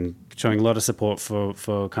up and showing a lot of support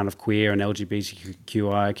for kind of queer and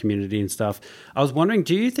LGBTQI community and stuff. I was wondering,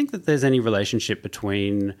 do you think that there's any relationship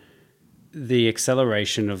between the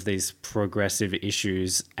acceleration of these progressive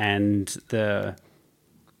issues and the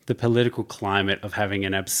political climate of having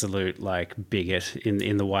an absolute like bigot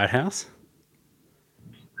in the White House?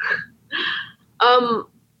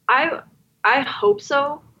 I hope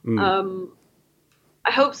so.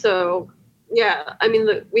 I hope so. Yeah, I mean,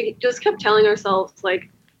 we just kept telling ourselves like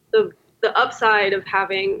the upside of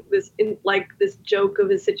having this this joke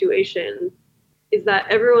of a situation is that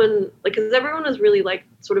everyone, like, because everyone was really like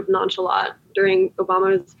sort of nonchalant during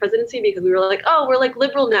Obama's presidency, because we were like, oh, we're like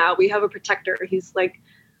liberal now, we have a protector, he's like,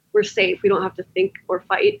 we're safe, we don't have to think or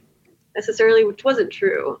fight necessarily, which wasn't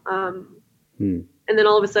true. And then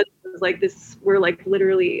all of a sudden it was like this, we're like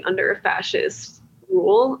literally under a fascist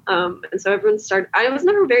rule. And so everyone started, I was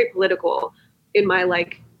never very political in my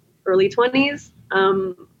like early 20s.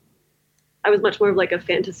 I was much more of like a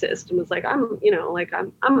fantasist and was like, I'm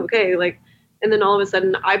okay. Like, and then all of a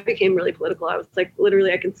sudden I became really political. I was like,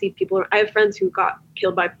 literally, I can see people, I have friends who got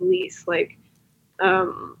killed by police. Like,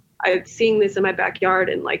 I'm seeing this in my backyard,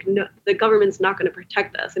 and like, no, the government's not going to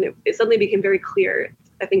protect us. And it suddenly became very clear,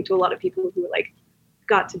 I think, to a lot of people who were like,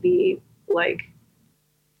 got to be like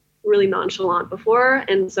really nonchalant before.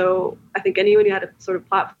 And so I think anyone who had a sort of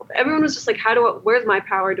platform, everyone was just like, where's my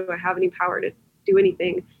power? Do I have any power to do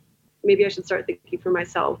anything? Maybe I should start thinking for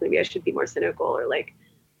myself. Maybe I should be more cynical or like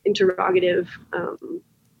interrogative.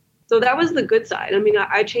 So that was the good side. I mean,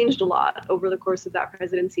 I changed a lot over the course of that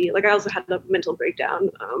presidency. Like, I also had a mental breakdown,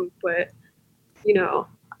 but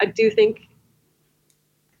I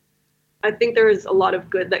think there was a lot of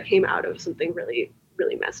good that came out of something really,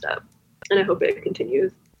 really messed up, and I hope it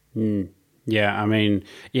continues. Yeah, I mean,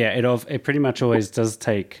 it pretty much always does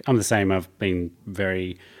take. I'm the same. I've been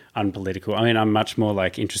very unpolitical. I mean, I'm much more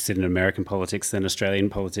like interested in American politics than Australian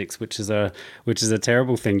politics, which is a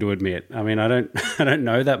terrible thing to admit. I mean, I don't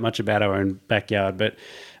know that much about our own backyard, but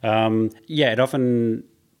it often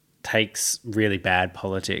takes really bad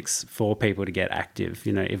politics for people to get active.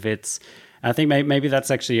 If it's, I think maybe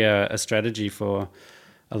that's actually a strategy for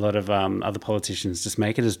a lot of other politicians. Just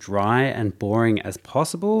make it as dry and boring as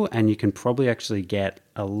possible, and you can probably actually get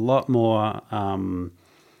a lot more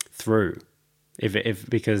through.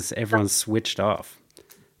 Because everyone's switched off.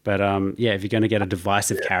 But if you're going to get a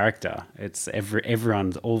divisive character, it's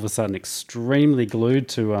everyone's all of a sudden extremely glued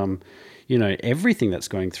to everything that's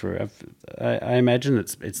going through. I imagine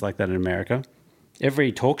it's like that in America.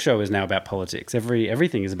 Every talk show is now about politics.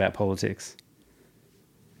 Everything is about politics.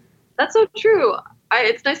 That's so true.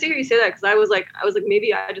 It's nice to hear you say that, because I was like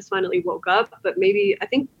maybe I just finally woke up, but maybe I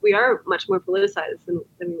think we are much more politicized than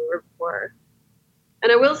we were before.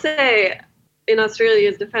 And I will say, in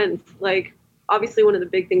Australia's defense, like, obviously one of the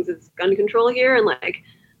big things is gun control here, and like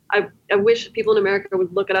I wish people in America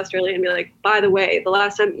would look at Australia and be like, by the way, the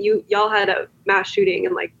last time y'all had a mass shooting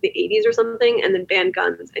in like the 80s or something, and then banned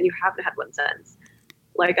guns, and you haven't had one since.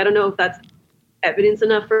 Like, I don't know if that's evidence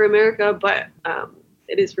enough for America, but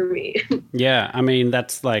it is for me. Yeah, I mean,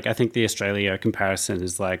 that's like, I think the Australia comparison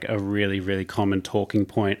is like a really, really common talking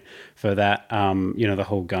point for that, the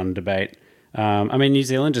whole gun debate. I mean, New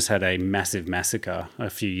Zealand just had a massive massacre a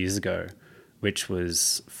few years ago, which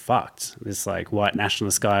was fucked. This like white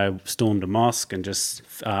nationalist guy stormed a mosque and just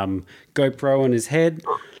GoPro on his head,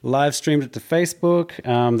 live streamed it to Facebook.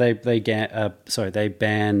 They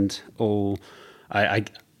banned all. I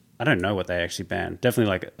don't know what they actually banned.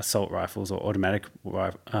 Definitely like assault rifles or automatic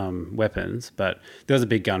weapons, but there was a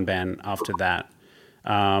big gun ban after that.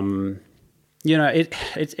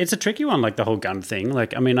 It's a tricky one, like the whole gun thing.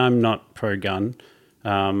 Like, I mean, I'm not pro-gun,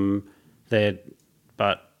 but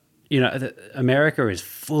America is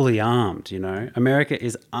fully armed. America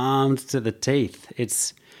is armed to the teeth.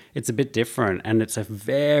 It's a bit different, and it's a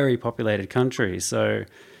very populated country. So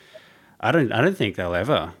I don't think that'll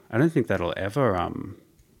ever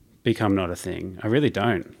become not a thing. I really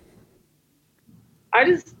don't.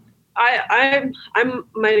 I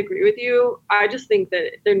might agree with you. I just think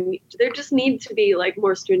that there just need to be like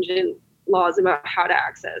more stringent laws about how to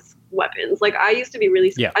access weapons. Like I used to be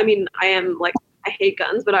really, I mean, I am like, I hate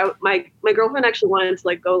guns, but my girlfriend actually wanted to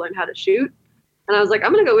like go learn how to shoot. And I was like,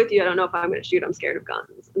 I'm going to go with you. I don't know if I'm going to shoot. I'm scared of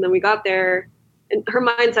guns. And then we got there and her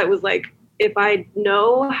mindset was like, if I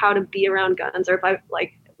know how to be around guns or if I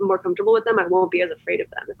like more comfortable with them, I won't be as afraid of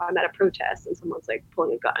them. If I'm at a protest and someone's like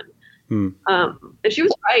pulling a gun. And she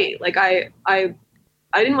was right. Like I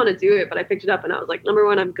didn't want to do it, but I picked it up and I was like, number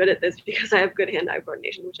one, I'm good at this because I have good hand-eye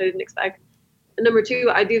coordination, which I didn't expect. And number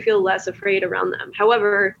two, I do feel less afraid around them.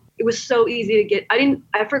 However, it was so easy to get.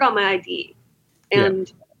 I forgot my ID,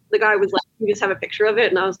 and the guy was like, "You just have a picture of it,"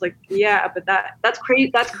 and I was like, "Yeah, but that's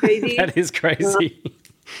crazy. That's crazy. That is crazy.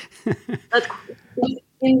 That's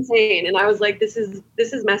insane." And I was like, "This is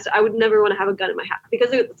messed up. I would never want to have a gun in my house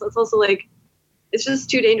because it's also like." It's just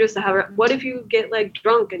too dangerous to have. What if you get like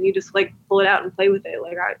drunk and you just like pull it out and play with it?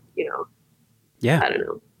 Like I don't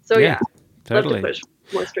know. So totally. Let's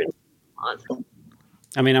push more stringent laws.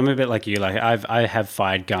 I mean, I'm a bit like you. Like I have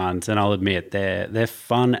fired guns, and I'll admit they're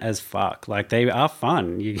fun as fuck. Like they are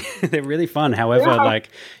fun. They're really fun. However, I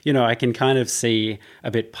can kind of see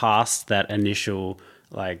a bit past that initial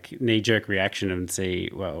like knee jerk reaction and see,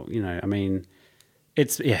 well, I mean.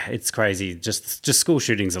 It's crazy. Just school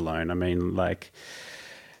shootings alone. I mean, like,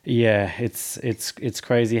 it's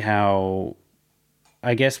crazy how,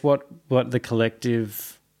 I guess what the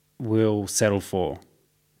collective will settle for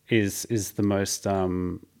is the most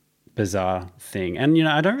bizarre thing. And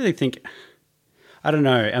I don't really think. I don't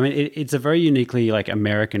know. I mean, it's a very uniquely like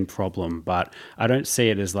American problem, but I don't see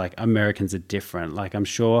it as like Americans are different. Like I'm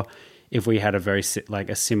sure if we had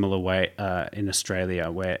a similar way in Australia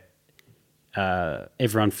where.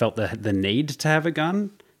 Everyone felt the need to have a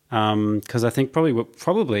gun because I think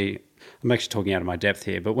probably I'm actually talking out of my depth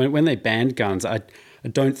here, but when they banned guns, I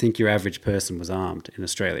don't think your average person was armed in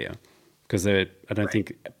Australia because I don't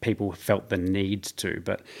think people felt the need to.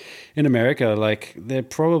 But in America, like there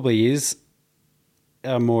probably is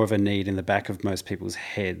more of a need in the back of most people's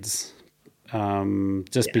heads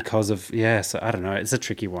because of So I don't know. It's a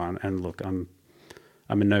tricky one, and look, I'm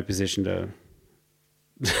in no position to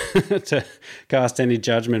cast any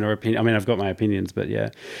judgment or opinion. I mean, I've got my opinions, but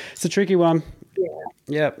it's a tricky one.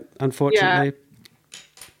 Yeah, unfortunately.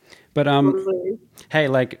 Yeah. But hey,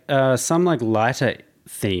 like some like lighter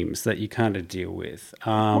themes that you kind of deal with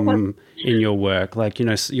in your work. Like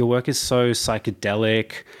your work is so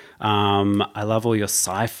psychedelic. I love all your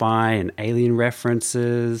sci-fi and alien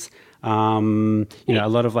references. A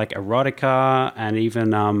lot of like erotica and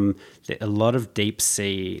even a lot of deep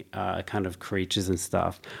sea kind of creatures and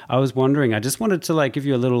stuff. I was wondering, I just wanted to like give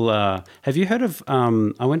you a little, have you heard of,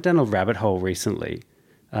 I went down a rabbit hole recently,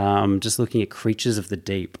 just looking at creatures of the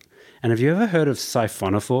deep. And have you ever heard of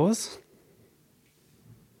siphonophores?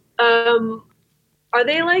 Are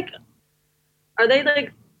they like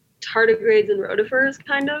tardigrades and rotifers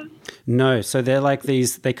kind of? No, so they're like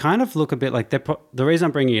these. They kind of look a bit like the reason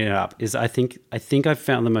I'm bringing it up is I think I've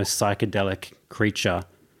found the most psychedelic creature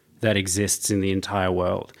that exists in the entire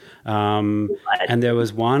world. And there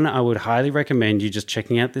was one I would highly recommend you just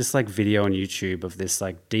checking out this like video on YouTube of this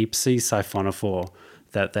like deep sea siphonophore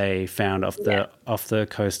that they found off the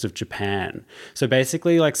coast of Japan. So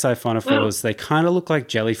basically like siphonophores, they kind of look like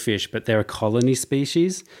jellyfish, but they're a colony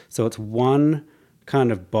species. So it's one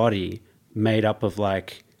kind of body made up of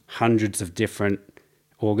like hundreds of different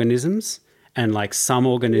organisms, and like some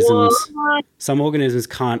organisms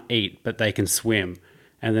can't eat but they can swim,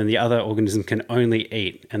 and then the other organism can only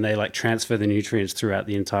eat, and they like transfer the nutrients throughout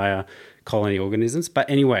the entire colony organisms. But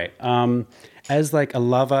anyway, as like a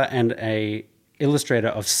lover and a illustrator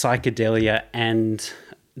of psychedelia and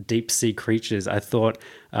deep sea creatures, I thought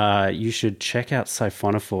you should check out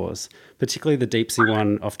siphonophores, particularly the deep sea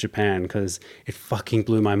one off Japan, because it fucking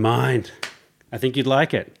blew my mind. I think you'd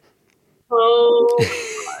like it. Oh,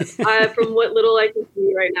 from what little I can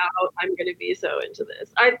see right now, I'm going to be so into this.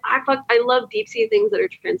 I love deep sea things that are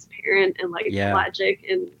transparent and like pelagic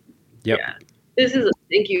and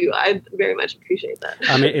thank you. I very much appreciate that.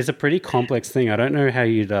 I mean, it's a pretty complex thing. I don't know how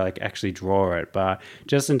you'd like actually draw it, but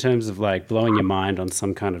just in terms of like blowing your mind on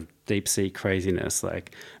some kind of deep sea craziness,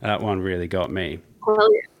 like that one really got me. Hell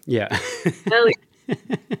yeah. Yeah. Hell yeah. I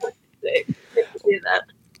appreciate that.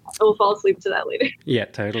 I will fall asleep to that later. Yeah,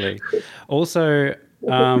 totally. Also,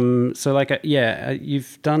 So like,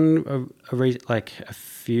 you've done like a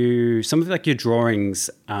few, some of like your drawings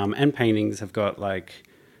and paintings have got like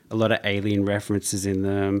a lot of alien references in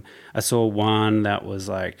them. I saw one that was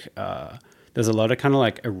like, there's a lot of kind of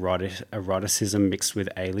like eroticism mixed with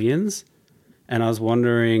aliens. And I was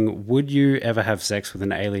wondering, would you ever have sex with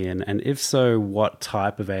an alien? And if so, what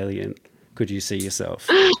type of alien could you see yourself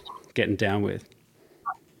getting down with?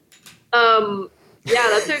 Yeah,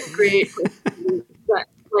 that's a great question. But,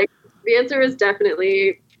 like, the answer is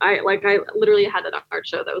definitely, I literally had an art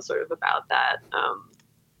show that was sort of about that,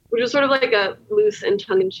 which was sort of like a loose and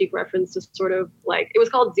tongue-in-cheek reference to sort of like, it was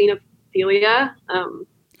called Xenophilia. Oh,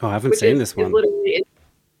 I haven't seen this one.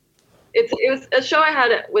 It was a show I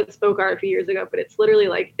had with Spoke Art a few years ago, but it's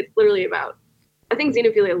literally about, I think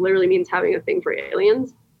xenophilia literally means having a thing for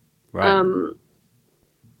aliens. Right.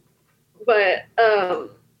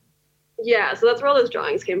 Yeah, so that's where all those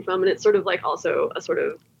drawings came from, and it's sort of like also a sort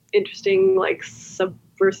of interesting, like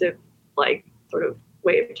subversive, like sort of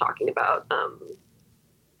way of talking about,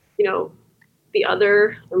 the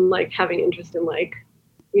other, and like having interest in like,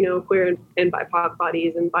 queer and BIPOC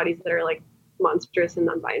bodies and bodies that are like monstrous and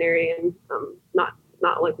non-binary and not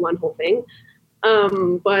like one whole thing.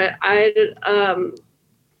 But I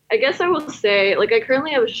guess I will say, like, I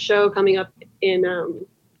currently have a show coming up in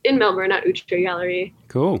Melbourne at Uche Gallery.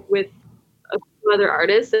 Cool. With a few other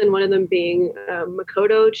artists, and one of them being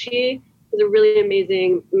Makoto Chi, who's a really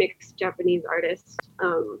amazing mixed Japanese artist.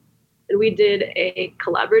 And we did a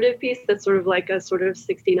collaborative piece that's sort of like a sort of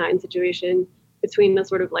 69 situation between a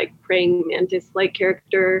sort of like praying mantis-like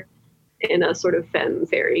character and a sort of femme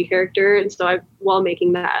fairy character. And so while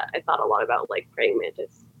making that, I thought a lot about like praying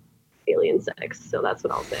mantis alien sex. So that's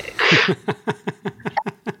what I'll say.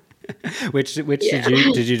 Which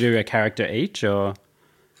did you do a character each, or?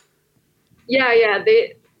 Yeah.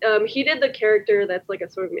 They he did the character that's like a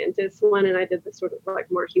sort of mantis one, and I did the sort of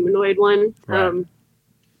like more humanoid one. Right.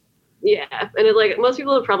 Yeah, and it's like most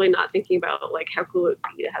people are probably not thinking about like how cool it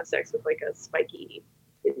would be to have sex with like a spiky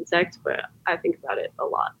insect, but I think about it a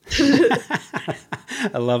lot.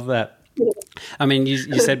 I love that. I mean, you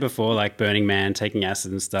said before, like Burning Man, taking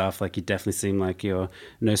acid and stuff, like you definitely seem like you're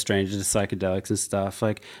no stranger to psychedelics and stuff.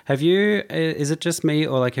 Like, is it just me,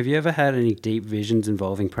 or like have you ever had any deep visions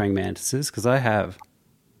involving praying mantises? Because I have.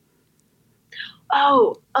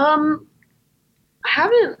 Oh,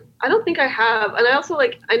 I don't think I have. And I also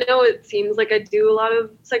I know it seems like I do a lot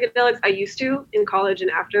of psychedelics. I used to in college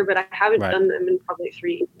and after, but I haven't done them in probably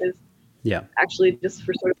 3 years. Yeah. Actually, just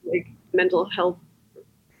for sort of like mental health,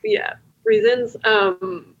 reasons.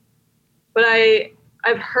 But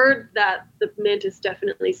I've heard that the mantis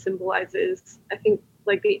definitely symbolizes, I think,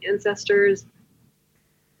 like the ancestors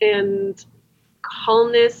and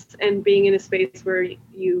calmness and being in a space where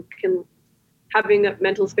you can having a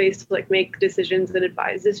mental space to like make decisions and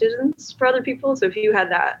advise decisions for other people. So if you had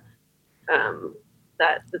that,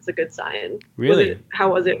 that's a good sign. Really?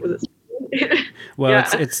 How was it? Was it? Well, yeah.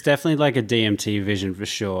 It's definitely like a DMT vision for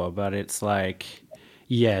sure, but it's like,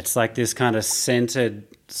 it's like this kind of centered.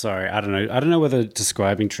 Sorry, I don't know whether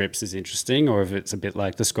describing trips is interesting or if it's a bit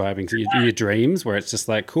like describing your dreams, where it's just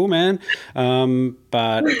like, cool, man.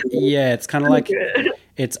 But yeah, it's kind of like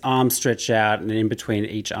its arms stretch out, and in between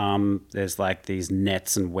each arm, there's like these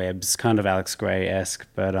nets and webs, kind of Alex Grey-esque.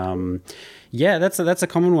 But that's a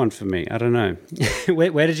common one for me. I don't know.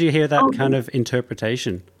 Where did you hear that kind of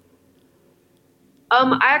interpretation?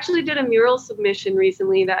 I actually did a mural submission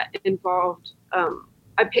recently that involved.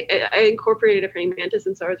 I incorporated a praying mantis,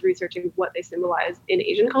 and so I was researching what they symbolize in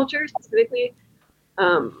Asian culture specifically.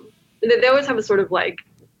 And they always have a sort of like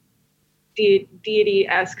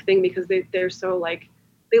deity-esque thing because they're so like,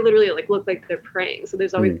 they literally like look like they're praying. So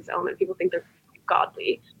there's always this element. People think they're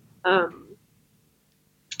godly.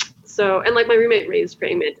 So, and like my roommate raised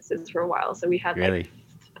praying mantises for a while. So we had like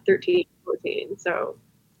 13, 14. So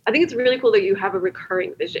I think it's really cool that you have a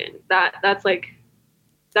recurring vision. That's like,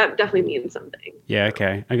 that definitely means something. Yeah,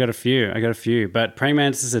 okay. I got a few. But praying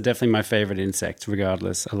mantises are definitely my favorite insect,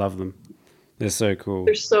 regardless. I love them. They're so cool.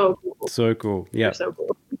 They're so cool. So cool. Yeah. They're so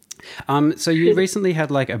cool. So you recently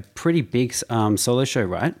had like a pretty big solo show,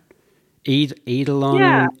 right?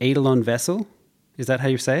 Eidolon Vessel? Is that how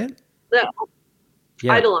you say it? Yeah.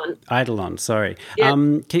 Eidolon, sorry. Yeah.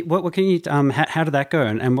 What can you, how did that go?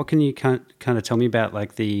 And what can you kind of tell me about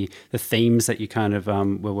like the themes that you kind of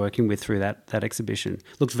were working with through that exhibition?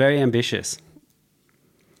 Looked very ambitious.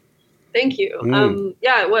 Thank you.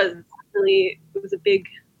 It was really, it was a big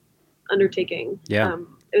undertaking. Yeah.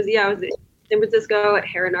 I was in San Francisco at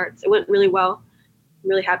Heron Arts. It went really well. I'm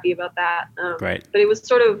really happy about that. Great. But it was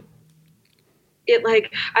sort of, I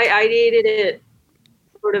ideated it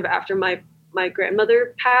sort of after my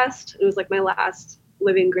grandmother passed. It was like my last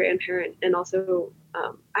living grandparent, and also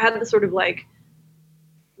I had this sort of like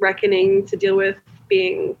reckoning to deal with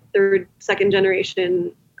being second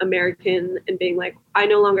generation American and being like, I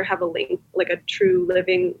no longer have a link, like a true lived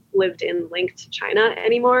in link to China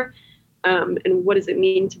anymore. And what does it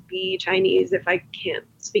mean to be Chinese if I can't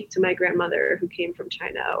speak to my grandmother who came from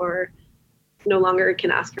China, or no longer can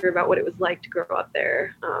ask her about what it was like to grow up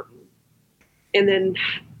there? And then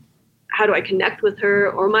how do I connect with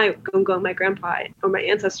her or my gongong, my grandpa, or my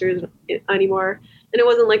ancestors anymore? And it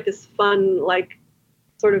wasn't like this fun, like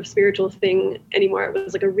sort of spiritual thing anymore. It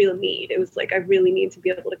was like a real need. It was like, I really need to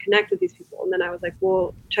be able to connect with these people. And then I was like,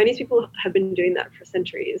 well, Chinese people have been doing that for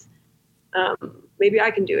centuries. Maybe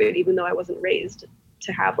I can do it, even though I wasn't raised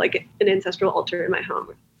to have like an ancestral altar in my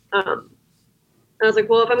home. And I was like,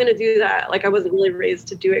 well, if I'm going to do that, like I wasn't really raised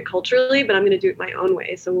to do it culturally, but I'm going to do it my own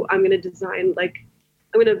way. So I'm going to design, like,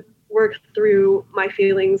 I'm going to work through my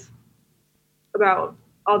feelings about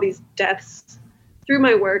all these deaths through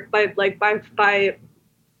my work by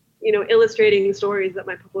illustrating stories that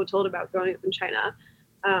my popo told about growing up in China,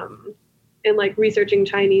 and like researching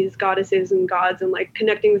Chinese goddesses and gods, and like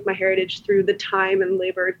connecting with my heritage through the time and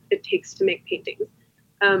labor it takes to make paintings.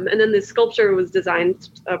 And then this sculpture was designed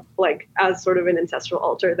like as sort of an ancestral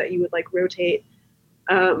altar that you would like rotate.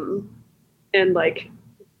 And like,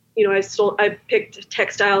 I picked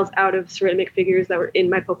textiles out of ceramic figures that were in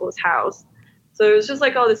my popo's house. So it was just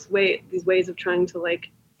like all these ways of trying to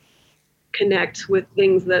like connect with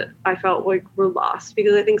things that I felt like were lost,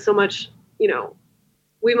 because I think so much,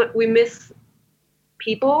 we miss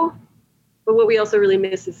people, but what we also really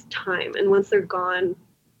miss is time. And once they're gone,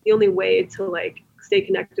 the only way to like stay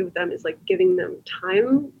connected with them is like giving them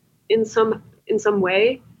time in some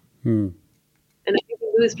way. And I think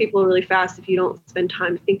you lose people really fast if you don't spend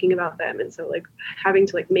time thinking about them. And so like having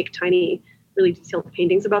to like make tiny, really detailed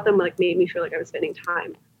paintings about them like made me feel like I was spending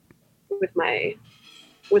time with my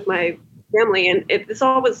family. And this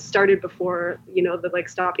all was started before, the like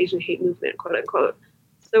Stop Asian Hate movement, quote unquote.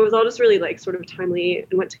 So it was all just really like sort of timely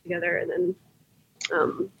and went together. And then,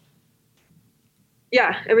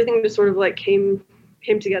 everything just sort of like came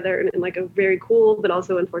together in like a very cool, but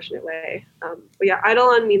also unfortunate way. But yeah,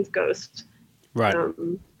 Eidolon means ghost. Right.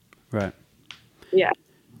 Right. Yeah.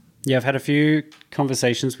 Yeah, I've had a few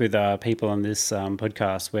conversations with people on this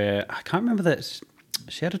podcast where I can't remember that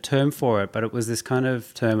she had a term for it, but it was this kind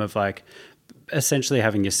of term of like essentially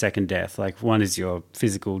having your second death. Like one is your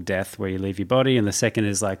physical death where you leave your body, and the second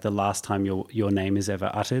is like the last time your name is ever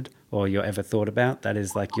uttered or you're ever thought about. That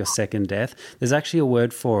is like your second death. There's actually a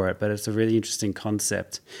word for it, but it's a really interesting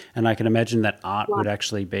concept. And I can imagine that art would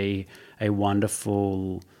actually be a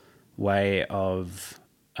wonderful way of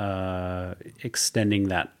extending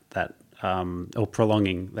that or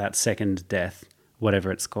prolonging that second death,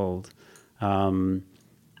 whatever it's called. Wow,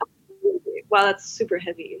 that's super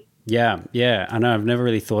heavy. Yeah, I know. I've never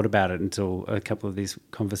really thought about it until a couple of these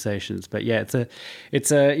conversations. But yeah,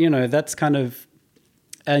 it's a that's kind of,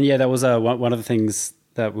 and yeah, that was one of the things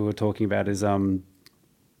that we were talking about is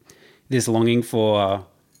this longing for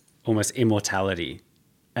almost immortality,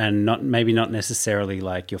 and maybe not necessarily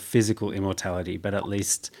like your physical immortality, but at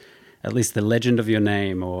least the legend of your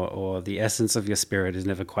name or the essence of your spirit is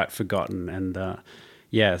never quite forgotten. And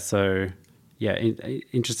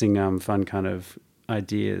interesting, fun kind of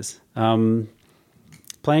ideas.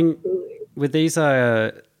 Playing with these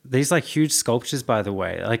like huge sculptures, by the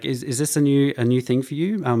way, like is this a new thing for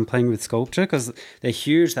you? Playing with sculpture, because they're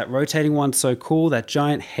huge. That rotating one's so cool. That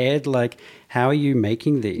giant head. Like, how are you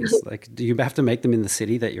making these? Like, do you have to make them in the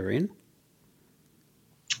city that you're in?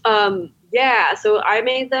 Yeah, so I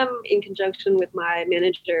made them in conjunction with my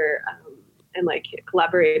manager and like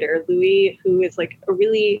collaborator Louis, who is like a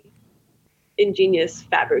really ingenious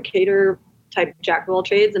fabricator type jack of all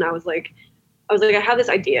trades. And I was like, I have this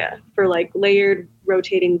idea for like layered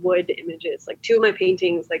rotating wood images, like two of my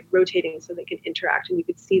paintings, like rotating so they can interact and you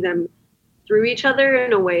could see them through each other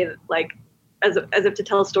in a way that like, as if to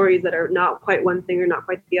tell stories that are not quite one thing or not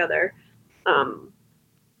quite the other.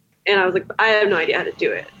 And I was like, I have no idea how to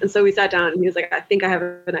do it. And so we sat down and he was like, I think I have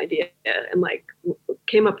an idea, and like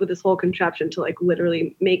came up with this whole contraption to like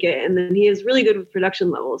literally make it. And then he is really good with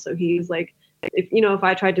production levels. So he's like, if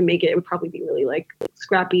I tried to make it, it would probably be really like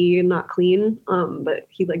scrappy and not clean. But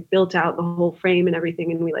he like built out the whole frame and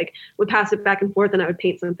everything. And we like would pass it back and forth, and I would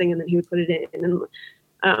paint something and then he would put it in.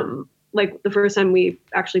 And like the first time we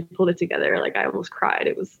actually pulled it together, like I almost cried.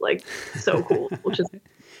 It was like so cool. Which is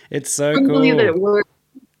it's so cool. Believe that it worked.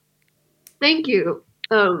 Thank you.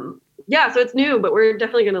 So it's new, but we're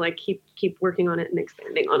definitely going to like keep working on it and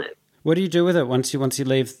expanding on it. What do you do with it once you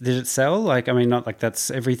leave? Did it sell? Like, I mean, not like that's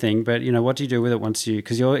everything, but what do you do with it once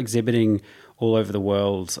because you're exhibiting all over the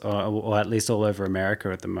world, or at least all over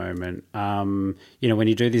America at the moment. When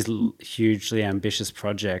you do these hugely ambitious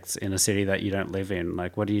projects in a city that you don't live in,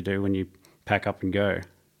 like, what do you do when you pack up and go?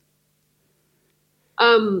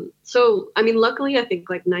 So, I mean, luckily, I think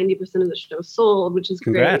like 90% of the show sold, which is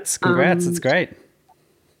Congrats. great. Congrats. It's great.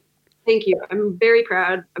 Thank you. I'm very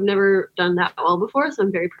proud. I've never done that well before, so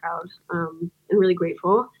I'm very proud and really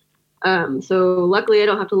grateful. So luckily, I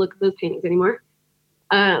don't have to look at those paintings anymore.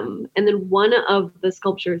 And then one of the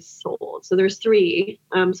sculptures sold. So there's 3.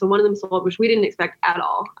 So one of them sold, which we didn't expect at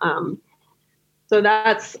all. So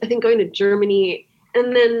that's, I think, going to Germany.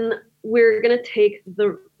 And then we're going to take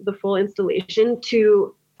the full installation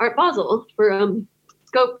to Art Basel for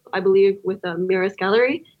Scope, I believe, with Miras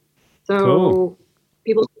Gallery. So cool.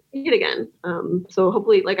 People see it again. So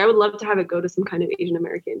hopefully, like, I would love to have it go to some kind of Asian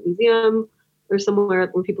American museum or somewhere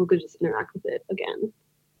where people could just interact with it again.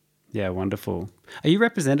 Yeah, wonderful. Are you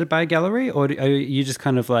represented by a gallery, or are you just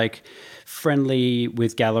kind of like friendly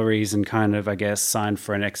with galleries and kind of, I guess, signed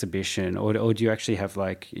for an exhibition, or do you actually have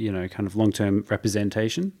like, kind of long-term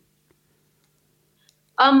representation?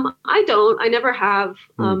 I don't. I never have.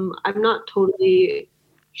 I'm not totally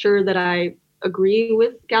sure that I agree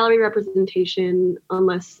with gallery representation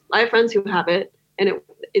unless I have friends who have it, and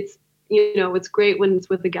it's it's great when it's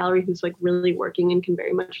with a gallery who's like really working and can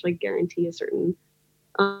very much like guarantee a certain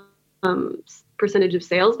percentage of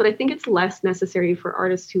sales. But I think it's less necessary for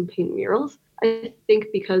artists who paint murals. I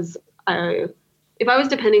think because if I was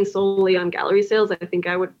depending solely on gallery sales, I think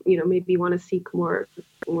I would maybe want to seek more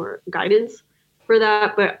guidance for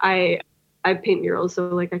that. But I paint murals, so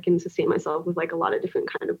like I can sustain myself with like a lot of different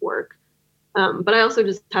kind of work. But I also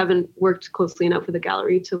just haven't worked closely enough with a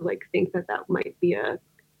gallery to like think that might be a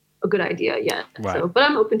good idea yet. Right. So, but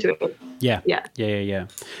I'm open to it. Yeah.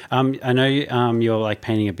 I know you're like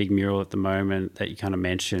painting a big mural at the moment that you kind of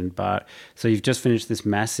mentioned, but so you've just finished this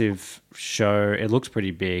massive show. It looks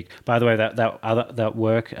pretty big. By the way, that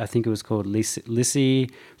work, I think it was called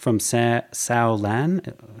Lissy from Sao Lan.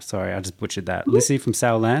 Sorry, I just butchered that. Lissy from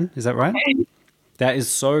Sao Lan. Is that right? Okay. That is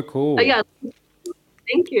so cool. Yeah.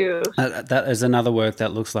 Thank you. That is another work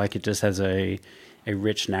that looks like it just has a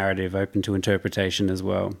rich narrative open to interpretation as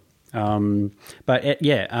well. Are you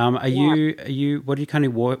what are you kind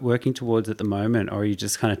of working towards at the moment, or are you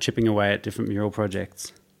just kind of chipping away at different mural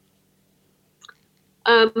projects?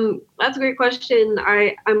 That's a great question.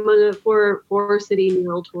 I'm on a four city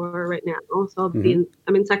mural tour right now. So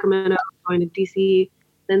I'm in Sacramento, going to DC,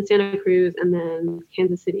 then Santa Cruz, and then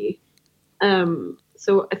Kansas City.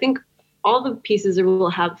 So I think all the pieces will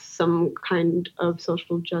have some kind of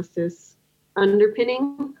social justice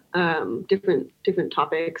underpinning, different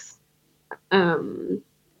topics. And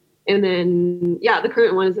then, the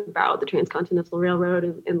current one is about the Transcontinental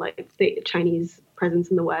Railroad and like the Chinese presence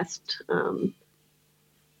in the West. And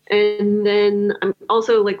then I'm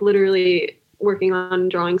also like literally working on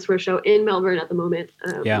drawings for a show in Melbourne at the moment,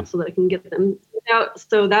 so that I can get them out.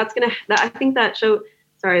 So I think that show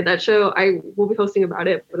I will be posting about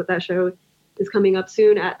it, but that show is coming up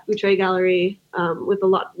soon at Outre Gallery with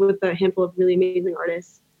a handful of really amazing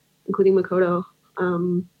artists, including Makoto.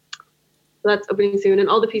 So that's opening soon, and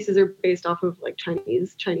all the pieces are based off of like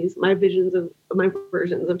Chinese my versions of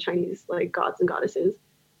Chinese like gods and goddesses.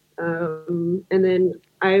 And then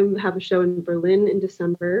I have a show in Berlin in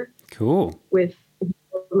December. Cool. With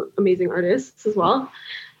amazing artists as well.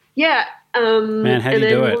 Yeah. Man, how do you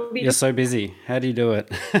do it? You're so busy. How do you do it?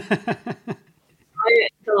 I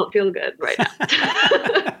don't feel good right now.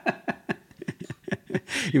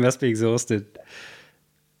 You must be exhausted.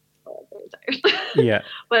 Oh, I'm very tired. Yeah.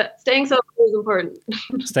 But staying sober is important.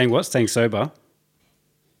 Staying sober?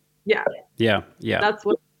 Yeah. Yeah. That's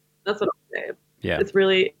what I'll say. Yeah. It's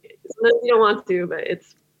really, sometimes you don't want to, but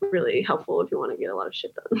it's really helpful if you want to get a lot of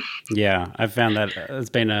shit done. Yeah. I've found that it's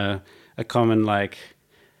been a common, like,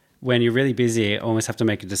 when you're really busy, you almost have to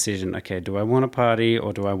make a decision. Okay, do I want to party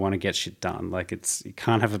or do I want to get shit done? Like, you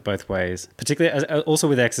can't have it both ways. Particularly, also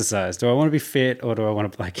with exercise. Do I want to be fit or do I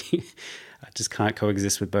want to, like, I just can't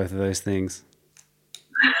coexist with both of those things.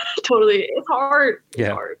 Totally. It's hard. It's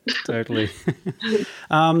hard. Totally.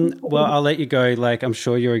 Well, I'll let you go. Like, I'm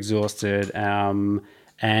sure you're exhausted.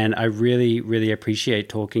 And I really, really appreciate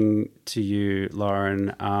talking to you,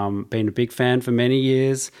 Lauren. Been a big fan for many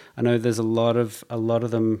years. I know there's a lot of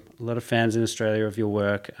fans in Australia of your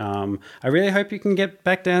work. I really hope you can get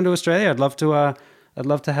back down to Australia. I'd love to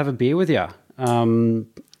have a beer with you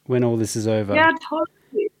when all this is over. Yeah,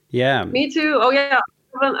 totally. Yeah. Me too. Oh yeah,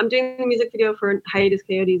 I'm doing the music video for Hiatus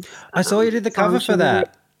Coyotes. I saw you did the cover for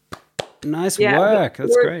that. Nice Yeah, work.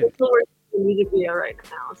 That's great. We're still working on the music video right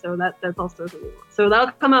now, so that's also something. So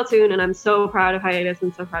that'll come out soon, and I'm so proud of Hiatus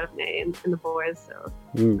and so proud of Nay and the boys. So,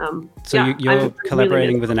 So yeah, you're I'm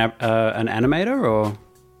collaborating really with an animator, or?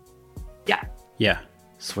 Yeah. Yeah.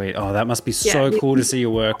 Sweet. Oh, that must be so cool to see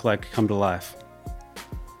your work like come to life.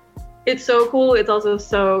 It's so cool. It's also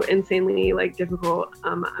so insanely like difficult.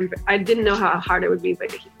 I didn't know how hard it would be,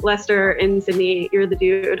 but Lester in Sydney, you're the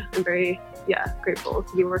dude. I'm very grateful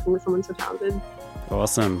to be working with someone so talented.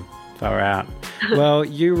 Awesome. Far out. Well,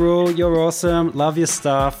 you rule. You're awesome. Love your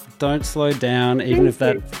stuff. Don't slow down, even if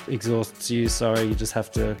that exhausts you. Sorry, you just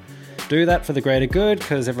have to do that for the greater good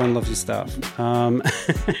because everyone loves your stuff.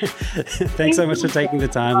 Thanks so much for taking the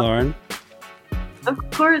time, Lauren. Of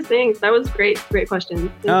course, thanks. That was great. Great question.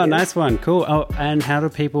 Thank you. Nice one. Cool. Oh, and how do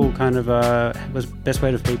people kind of, what's the best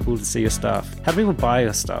way for people to see your stuff? How do people buy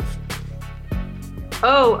your stuff?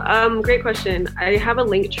 Great question. I have a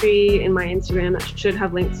link tree in my Instagram that should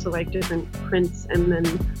have links to like different prints and then,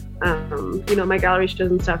 my gallery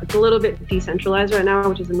shows and stuff. It's a little bit decentralized right now,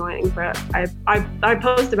 which is annoying, but I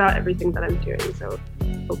post about everything that I'm doing. So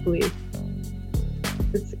hopefully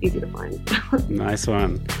it's easy to find. Nice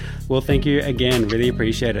one. Well, thank you again. Really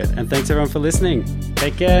appreciate it. And thanks everyone for listening.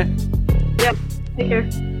 Take care. Yep. Take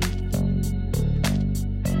care.